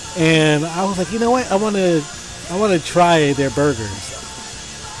 And I was like, you know what? I want to try their burgers.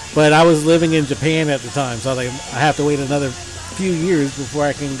 But I was living in Japan at the time, so I was like, I have to wait another few years before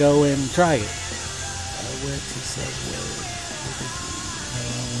I can go and try it. I went to Subway.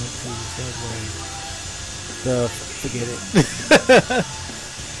 Forget it.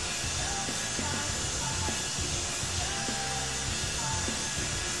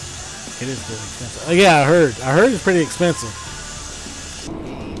 It is really expensive. Oh yeah, I heard it's pretty expensive.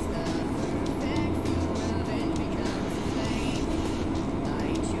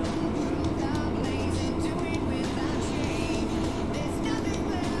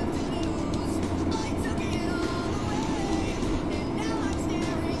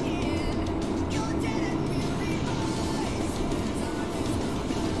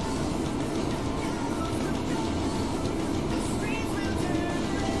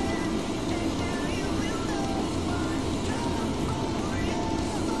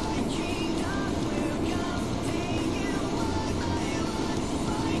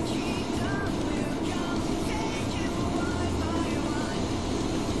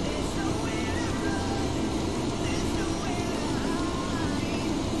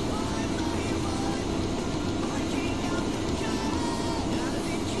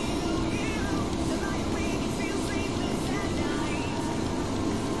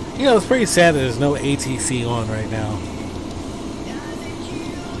 You know, it's pretty sad that there's no ATC on right now.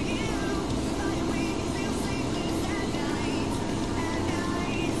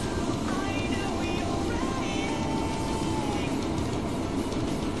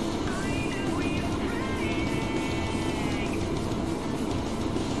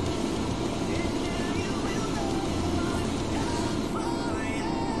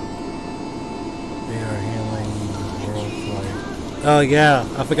 Oh yeah,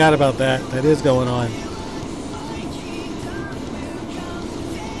 I forgot about that. That is going on.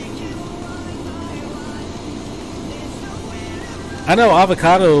 I know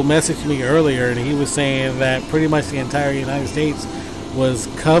Avocado messaged me earlier and he was saying that pretty much the entire United States was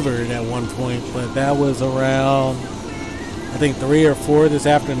covered at one point, but that was around, I think, 3 or 4 this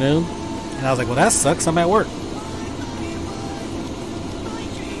afternoon. And I was like, well, that sucks. I'm at work.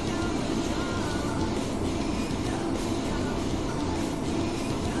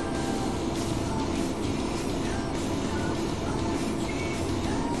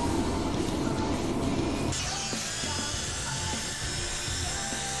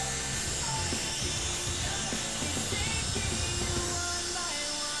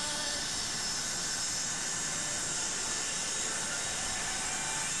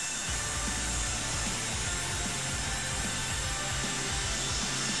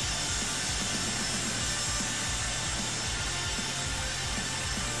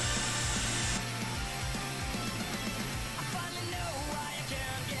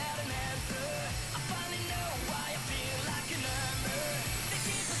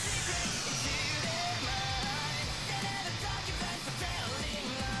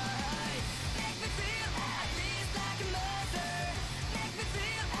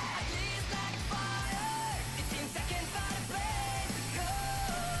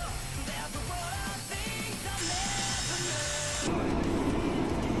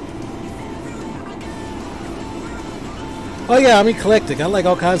 Oh yeah, I'm eclectic. I like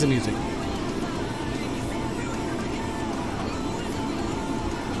all kinds of music.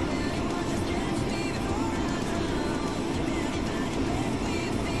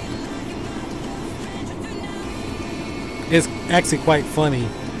 It's actually quite funny.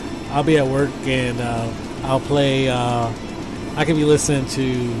 I'll be at work and I'll play. I could be listening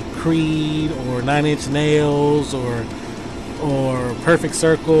to Creed or Nine Inch Nails or Perfect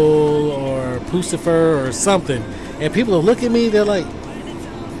Circle or Pucifer or something, and people will look at me. They're like,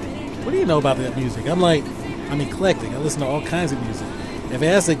 "What do you know about that music?" I'm like, "I'm eclectic. I listen to all kinds of music. If it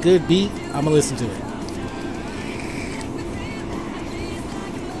has a good beat, I'm gonna listen to it."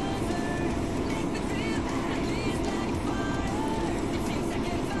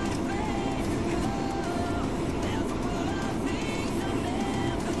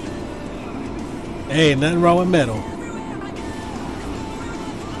 Hey, nothing wrong with metal.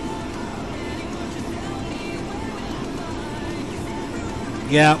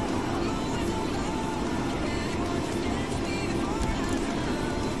 Yeah.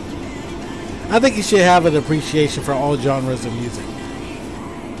 I think you should have an appreciation for all genres of music.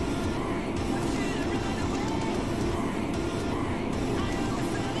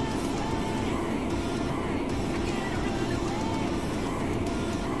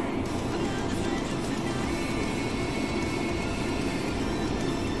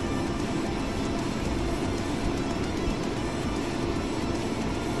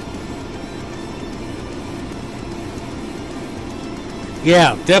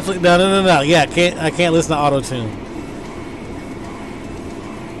 Yeah, definitely. No. Yeah, I can't listen to auto-tune.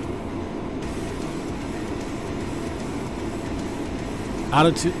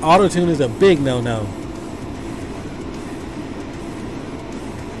 Auto-tune is a big no-no.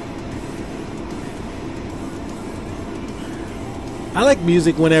 I like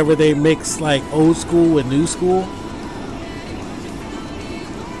music whenever they mix like old school with new school.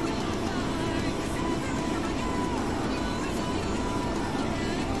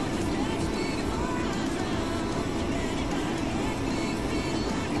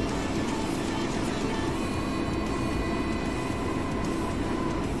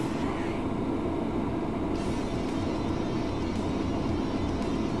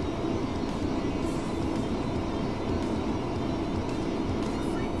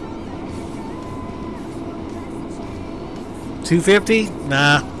 $250?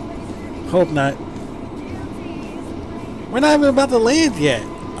 Nah. Hope not. We're not even about to land yet.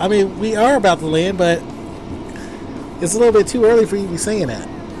 I mean, we are about to land, but it's a little bit too early for you to be saying that.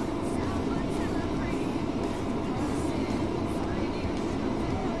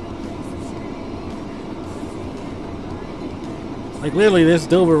 Like literally, there's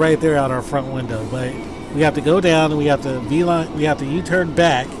Dover right there out our front window, but we have to go down and we have to V-line. We have to U-turn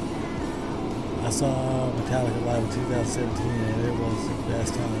back. I saw Metallica live in 2017, and it was the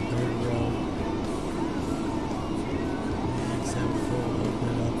best on the third row.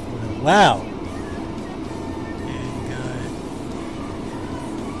 Wow!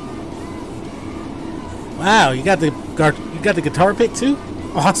 Wow! You got the guitar pick too?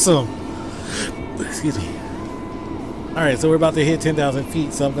 Awesome! Excuse me. All right, so we're about to hit 10,000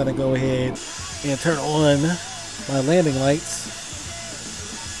 feet, so I'm gonna go ahead and turn on my landing lights.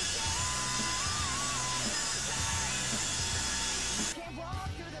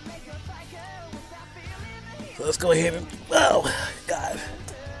 So let's go ahead and, oh, God.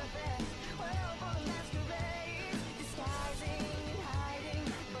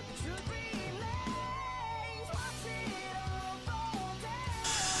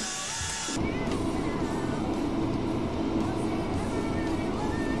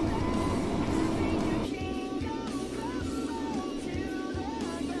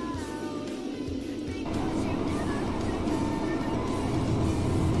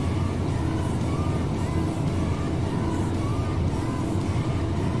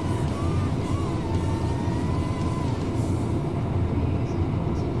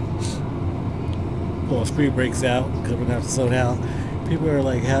 speed brakes out because we're going to have to slow down. People are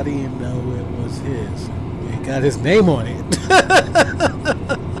like, how do you know it was his? It got his name on it.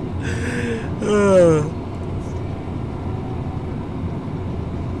 Oh,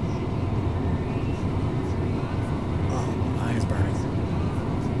 my eye's burning.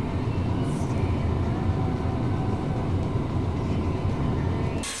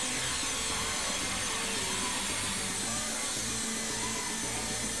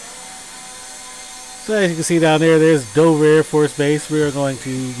 So as you can see down there, there's Dover Air Force Base. We are going to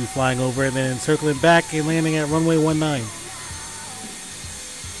be flying over and then circling back and landing at runway 19.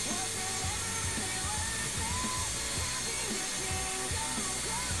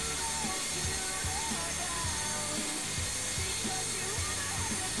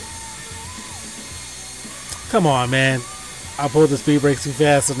 Come on, man. I pulled the speed brakes too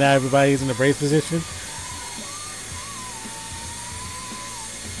fast, so now everybody's in the brace position.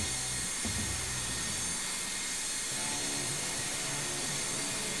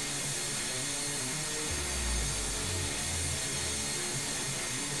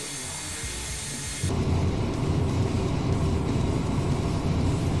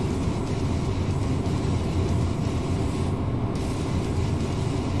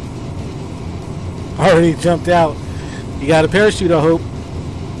 Already jumped out. You got a parachute, I hope.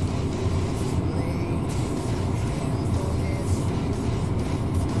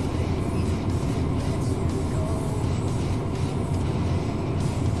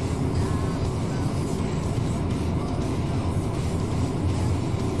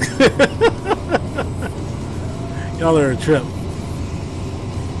 Y'all are a trip.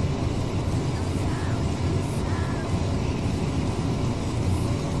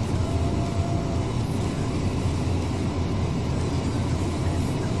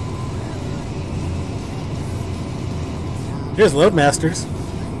 Here's Loadmasters.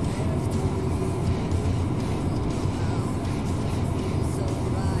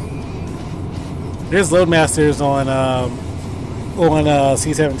 There's Loadmasters on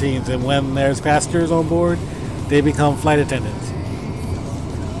C-17s, and when there's passengers on board, they become flight attendants.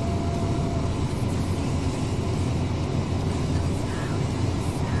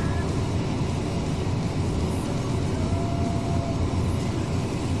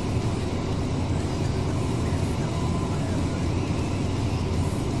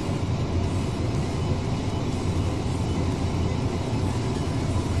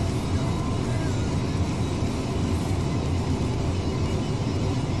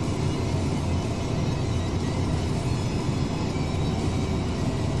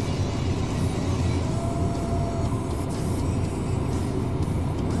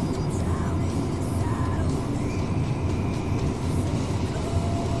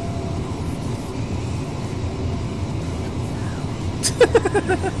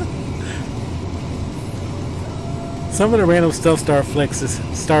 Some of the random stuff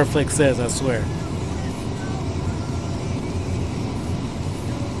Starflex says, I swear.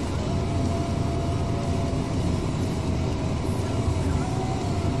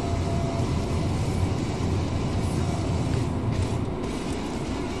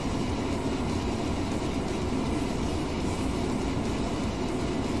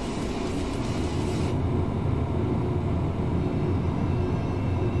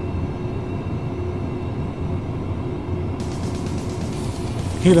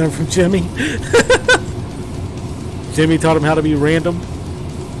 He learned from Jimmy. Jimmy taught him how to be random.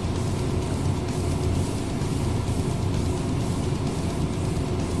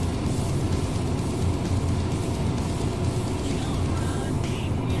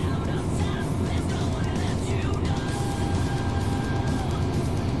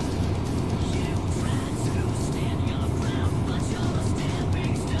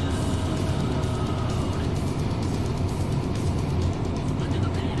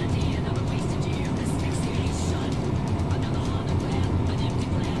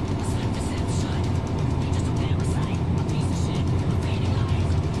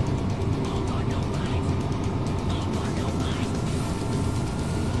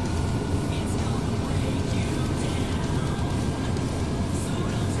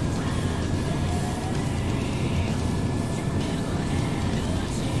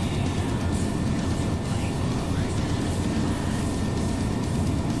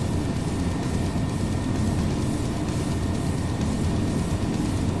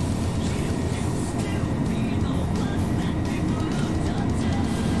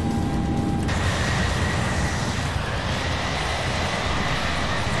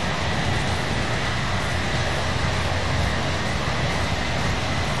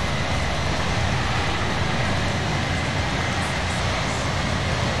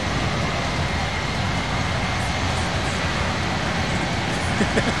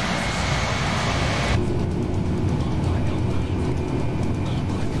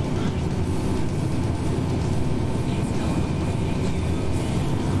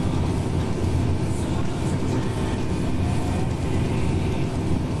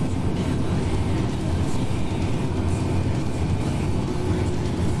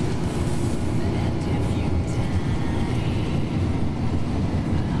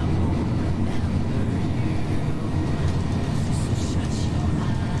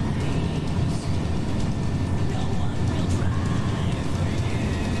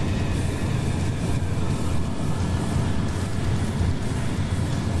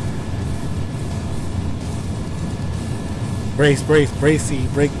 Brace,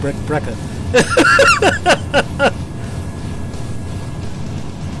 bracey, break, brecka.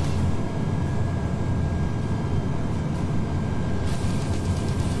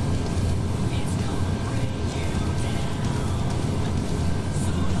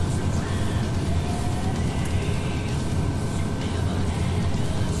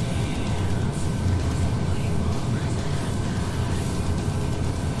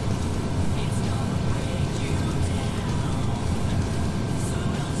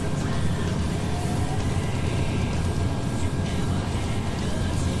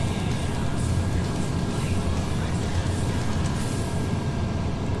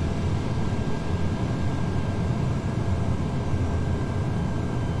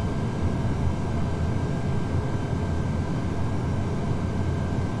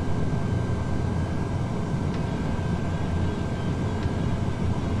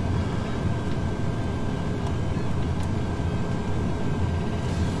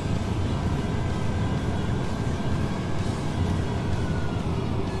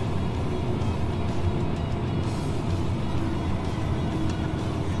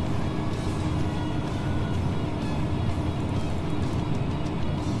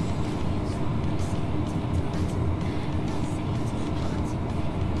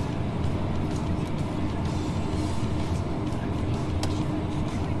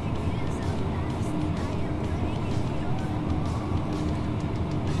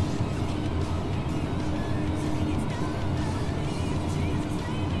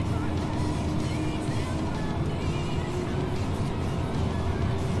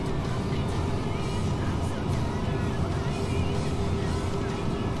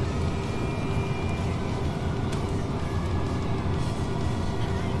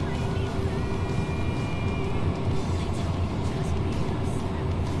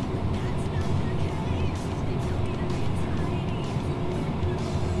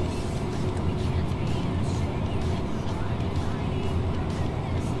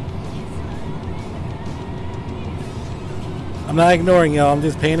 I'm not ignoring y'all. I'm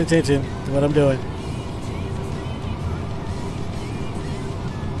just paying attention to what I'm doing.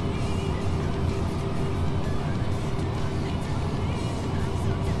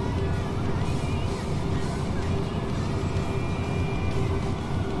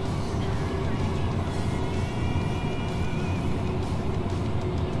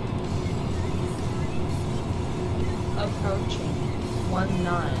 Approaching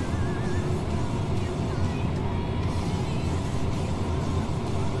 19.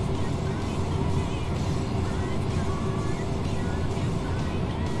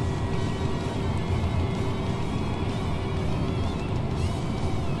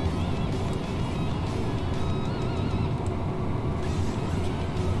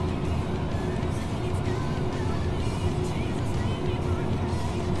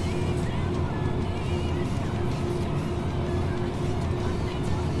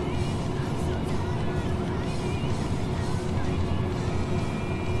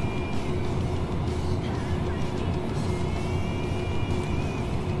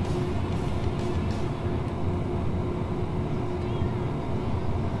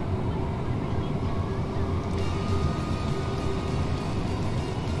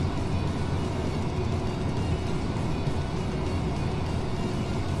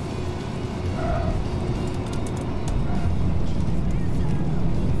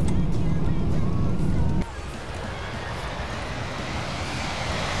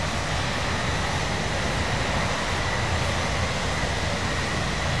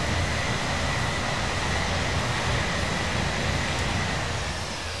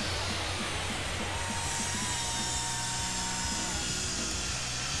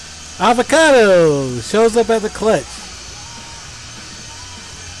 Avocado shows up at the clutch.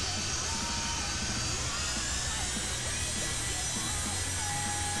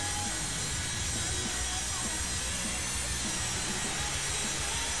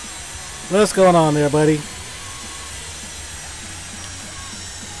 What's going on there, buddy?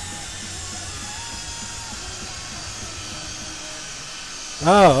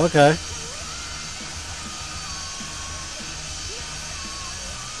 Oh, okay.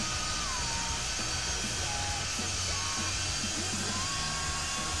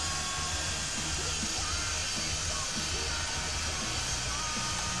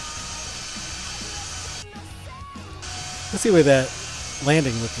 Let's see what that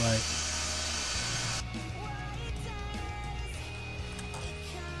landing looked like.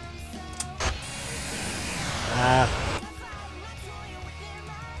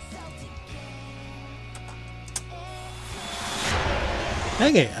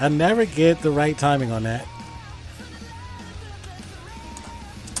 Dang it, I never get the right timing on that.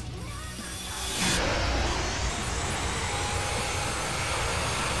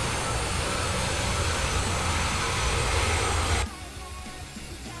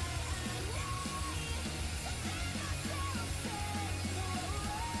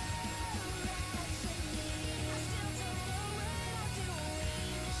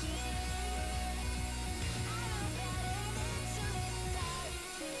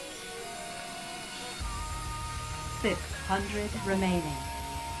 600 remaining.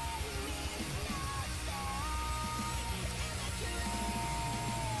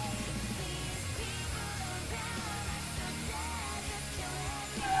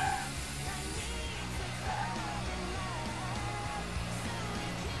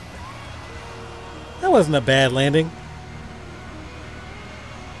 That wasn't a bad landing.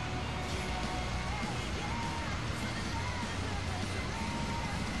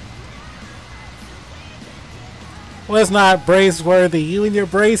 Was not brace worthy. You and your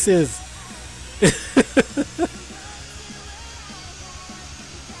braces.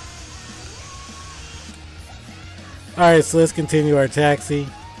 Alright, so let's continue our taxi.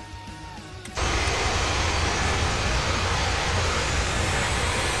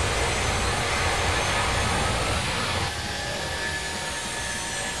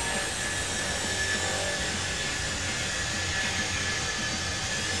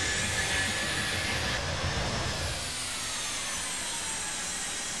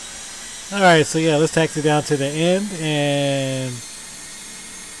 Alright, so yeah, let's taxi down to the end and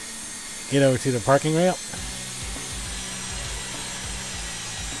get over to the parking ramp.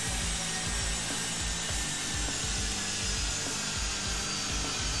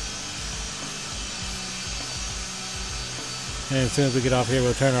 And as soon as we get off here,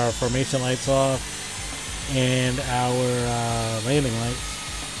 we'll turn our formation lights off and our landing lights.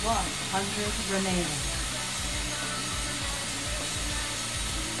 100 remaining.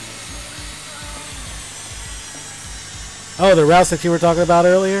 Oh, the routes that you were talking about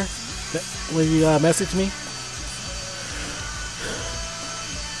earlier when you messaged me?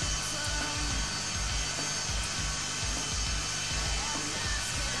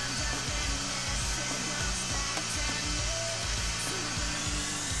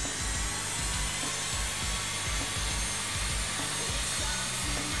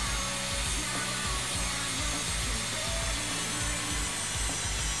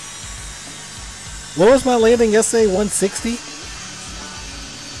 What was my landing yesterday? 160?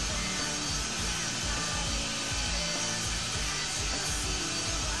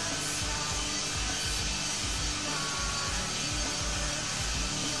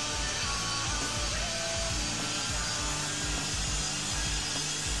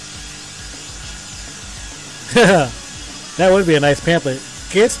 That would be a nice pamphlet.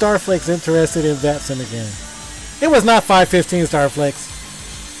 Get Starflex interested in VATSIM again. It was not 515 Starflex.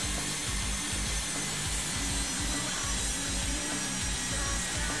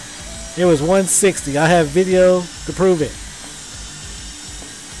 It was 160. I have video to prove it.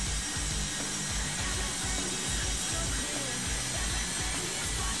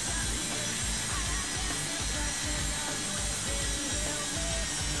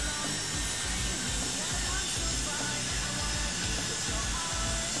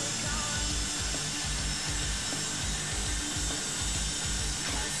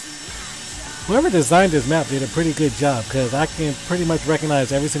 Whoever designed this map did a pretty good job because I can pretty much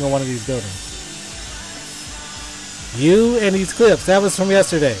recognize every single one of these buildings. You and these clips, that was from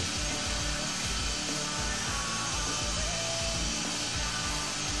yesterday.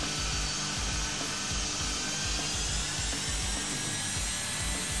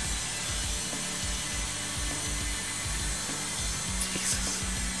 Jesus.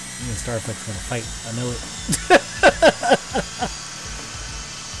 Me and Starflex gonna fight. I know it.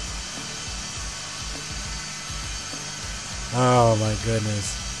 Oh my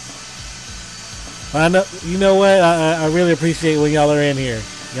goodness. I know, you know what? I really appreciate when y'all are in here.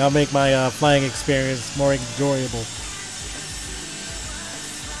 Y'all make my flying experience more enjoyable.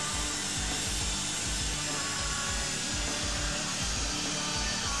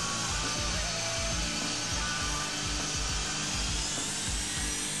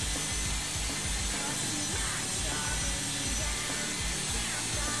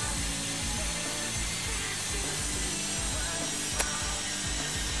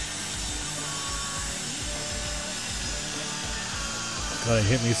 God, it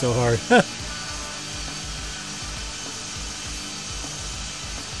hit me so hard.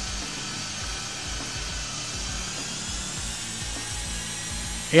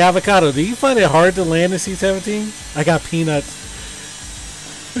 Hey, Avocado, do you find it hard to land a C-17? I got peanuts.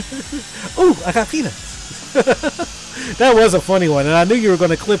 Oh, I got peanuts. That was a funny one, and I knew you were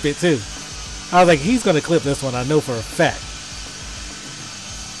going to clip it, too. I was like, he's going to clip this one, I know for a fact.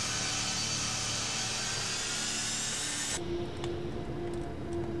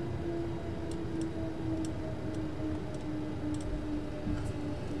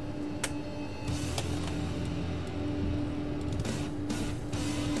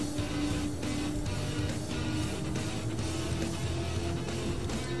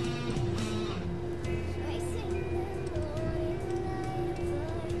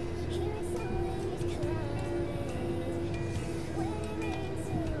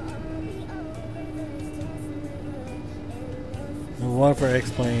 one for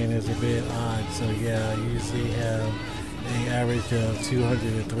X-Plane is a bit odd. So yeah, I usually have an average of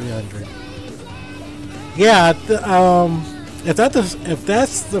 200 and 300. Yeah, if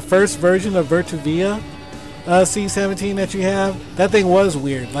that's the first version of Virta C-17 that you have, that thing was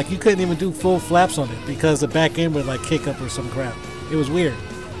weird. Like you couldn't even do full flaps on it because the back end would like kick up or some crap. It was weird.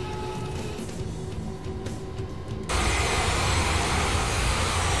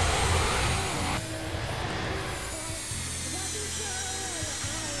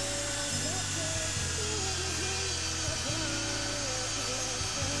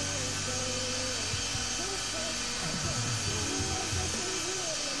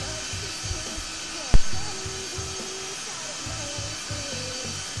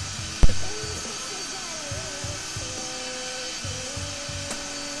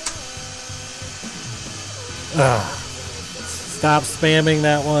 Stop spamming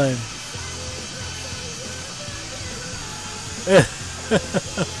that one.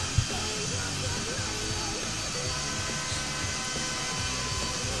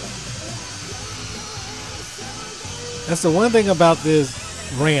 That's the one thing about this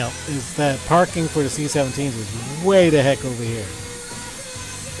ramp is that parking for the C-17s is way the heck over here.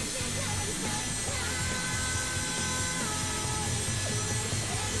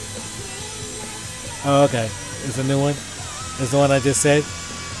 Oh, okay. It's a new one. It's the one I just said.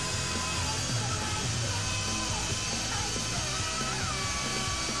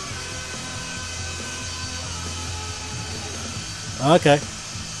 Okay.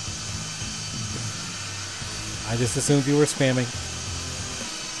 I just assumed you were spamming.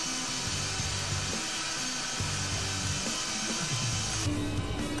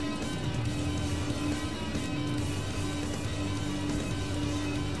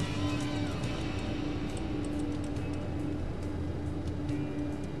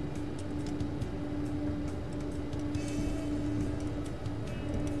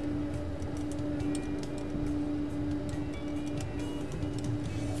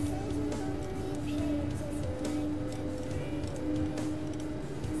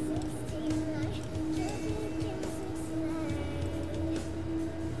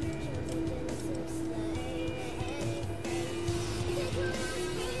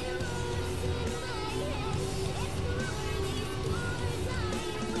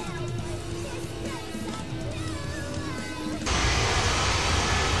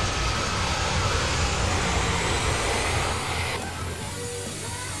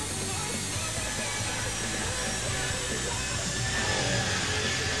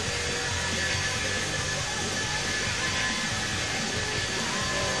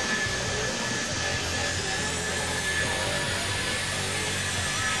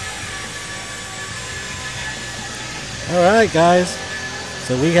 Alright guys,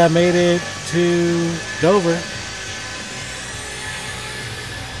 so we have made it to Dover.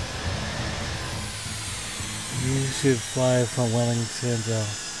 You should fly from Wellington to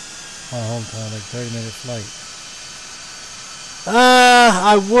my hometown, like 30-minute flight.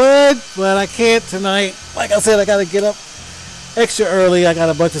 I would, but I can't tonight. Like I said, I gotta get up extra early. I got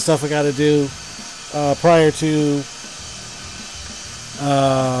a bunch of stuff I gotta do prior to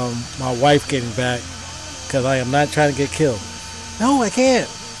my wife getting back. Because I am not trying to get killed. No, I can't.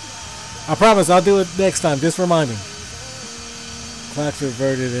 I promise I'll do it next time. Just remind me. Clock's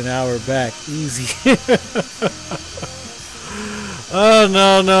reverted an hour back. Easy. Oh,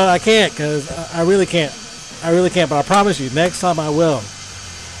 no. I can't because I really can't. I really can't. But I promise you, next time I will.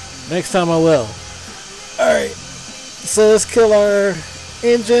 Next time I will. Alright. So let's kill our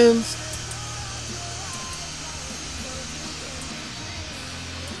engines.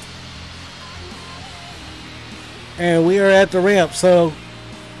 And we are at the ramp, so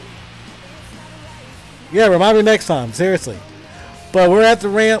yeah, remind me next time, seriously. But we're at the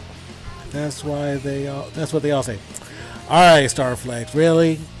ramp. That's why that's what they all say. Alright, Starflex,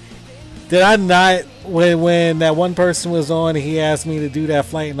 really? Did I not when that one person was on, he asked me to do that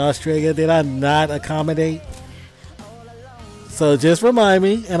flight in Australia, did I not accommodate? So just remind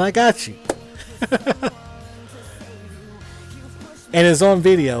me and I got you. And it's on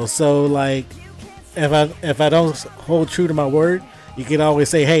video, so like if I don't hold true to my word, you can always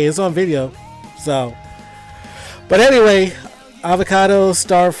say, hey, it's on video. So, but anyway, Avocado,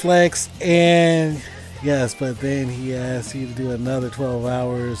 Starflex, and yes, but then he asked you to do another 12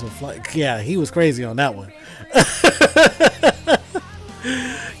 hours of flight. Yeah, he was crazy on that one.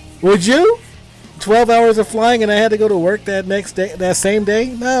 Would you? 12 hours of flying and I had to go to work that next day, that same day?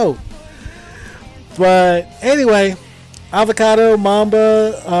 No. But anyway, Avocado,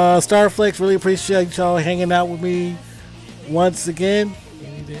 Mamba, Starflex, really appreciate y'all hanging out with me once again.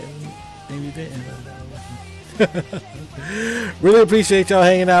 Maybe you didn't. Really appreciate y'all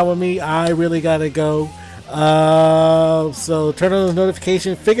hanging out with me. I really gotta go. So turn on the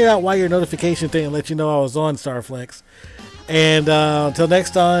notification. Figure out why your notification thing and let you know I was on Starflex. And until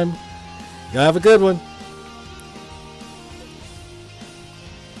next time, y'all have a good one.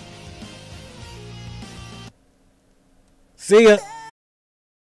 See ya.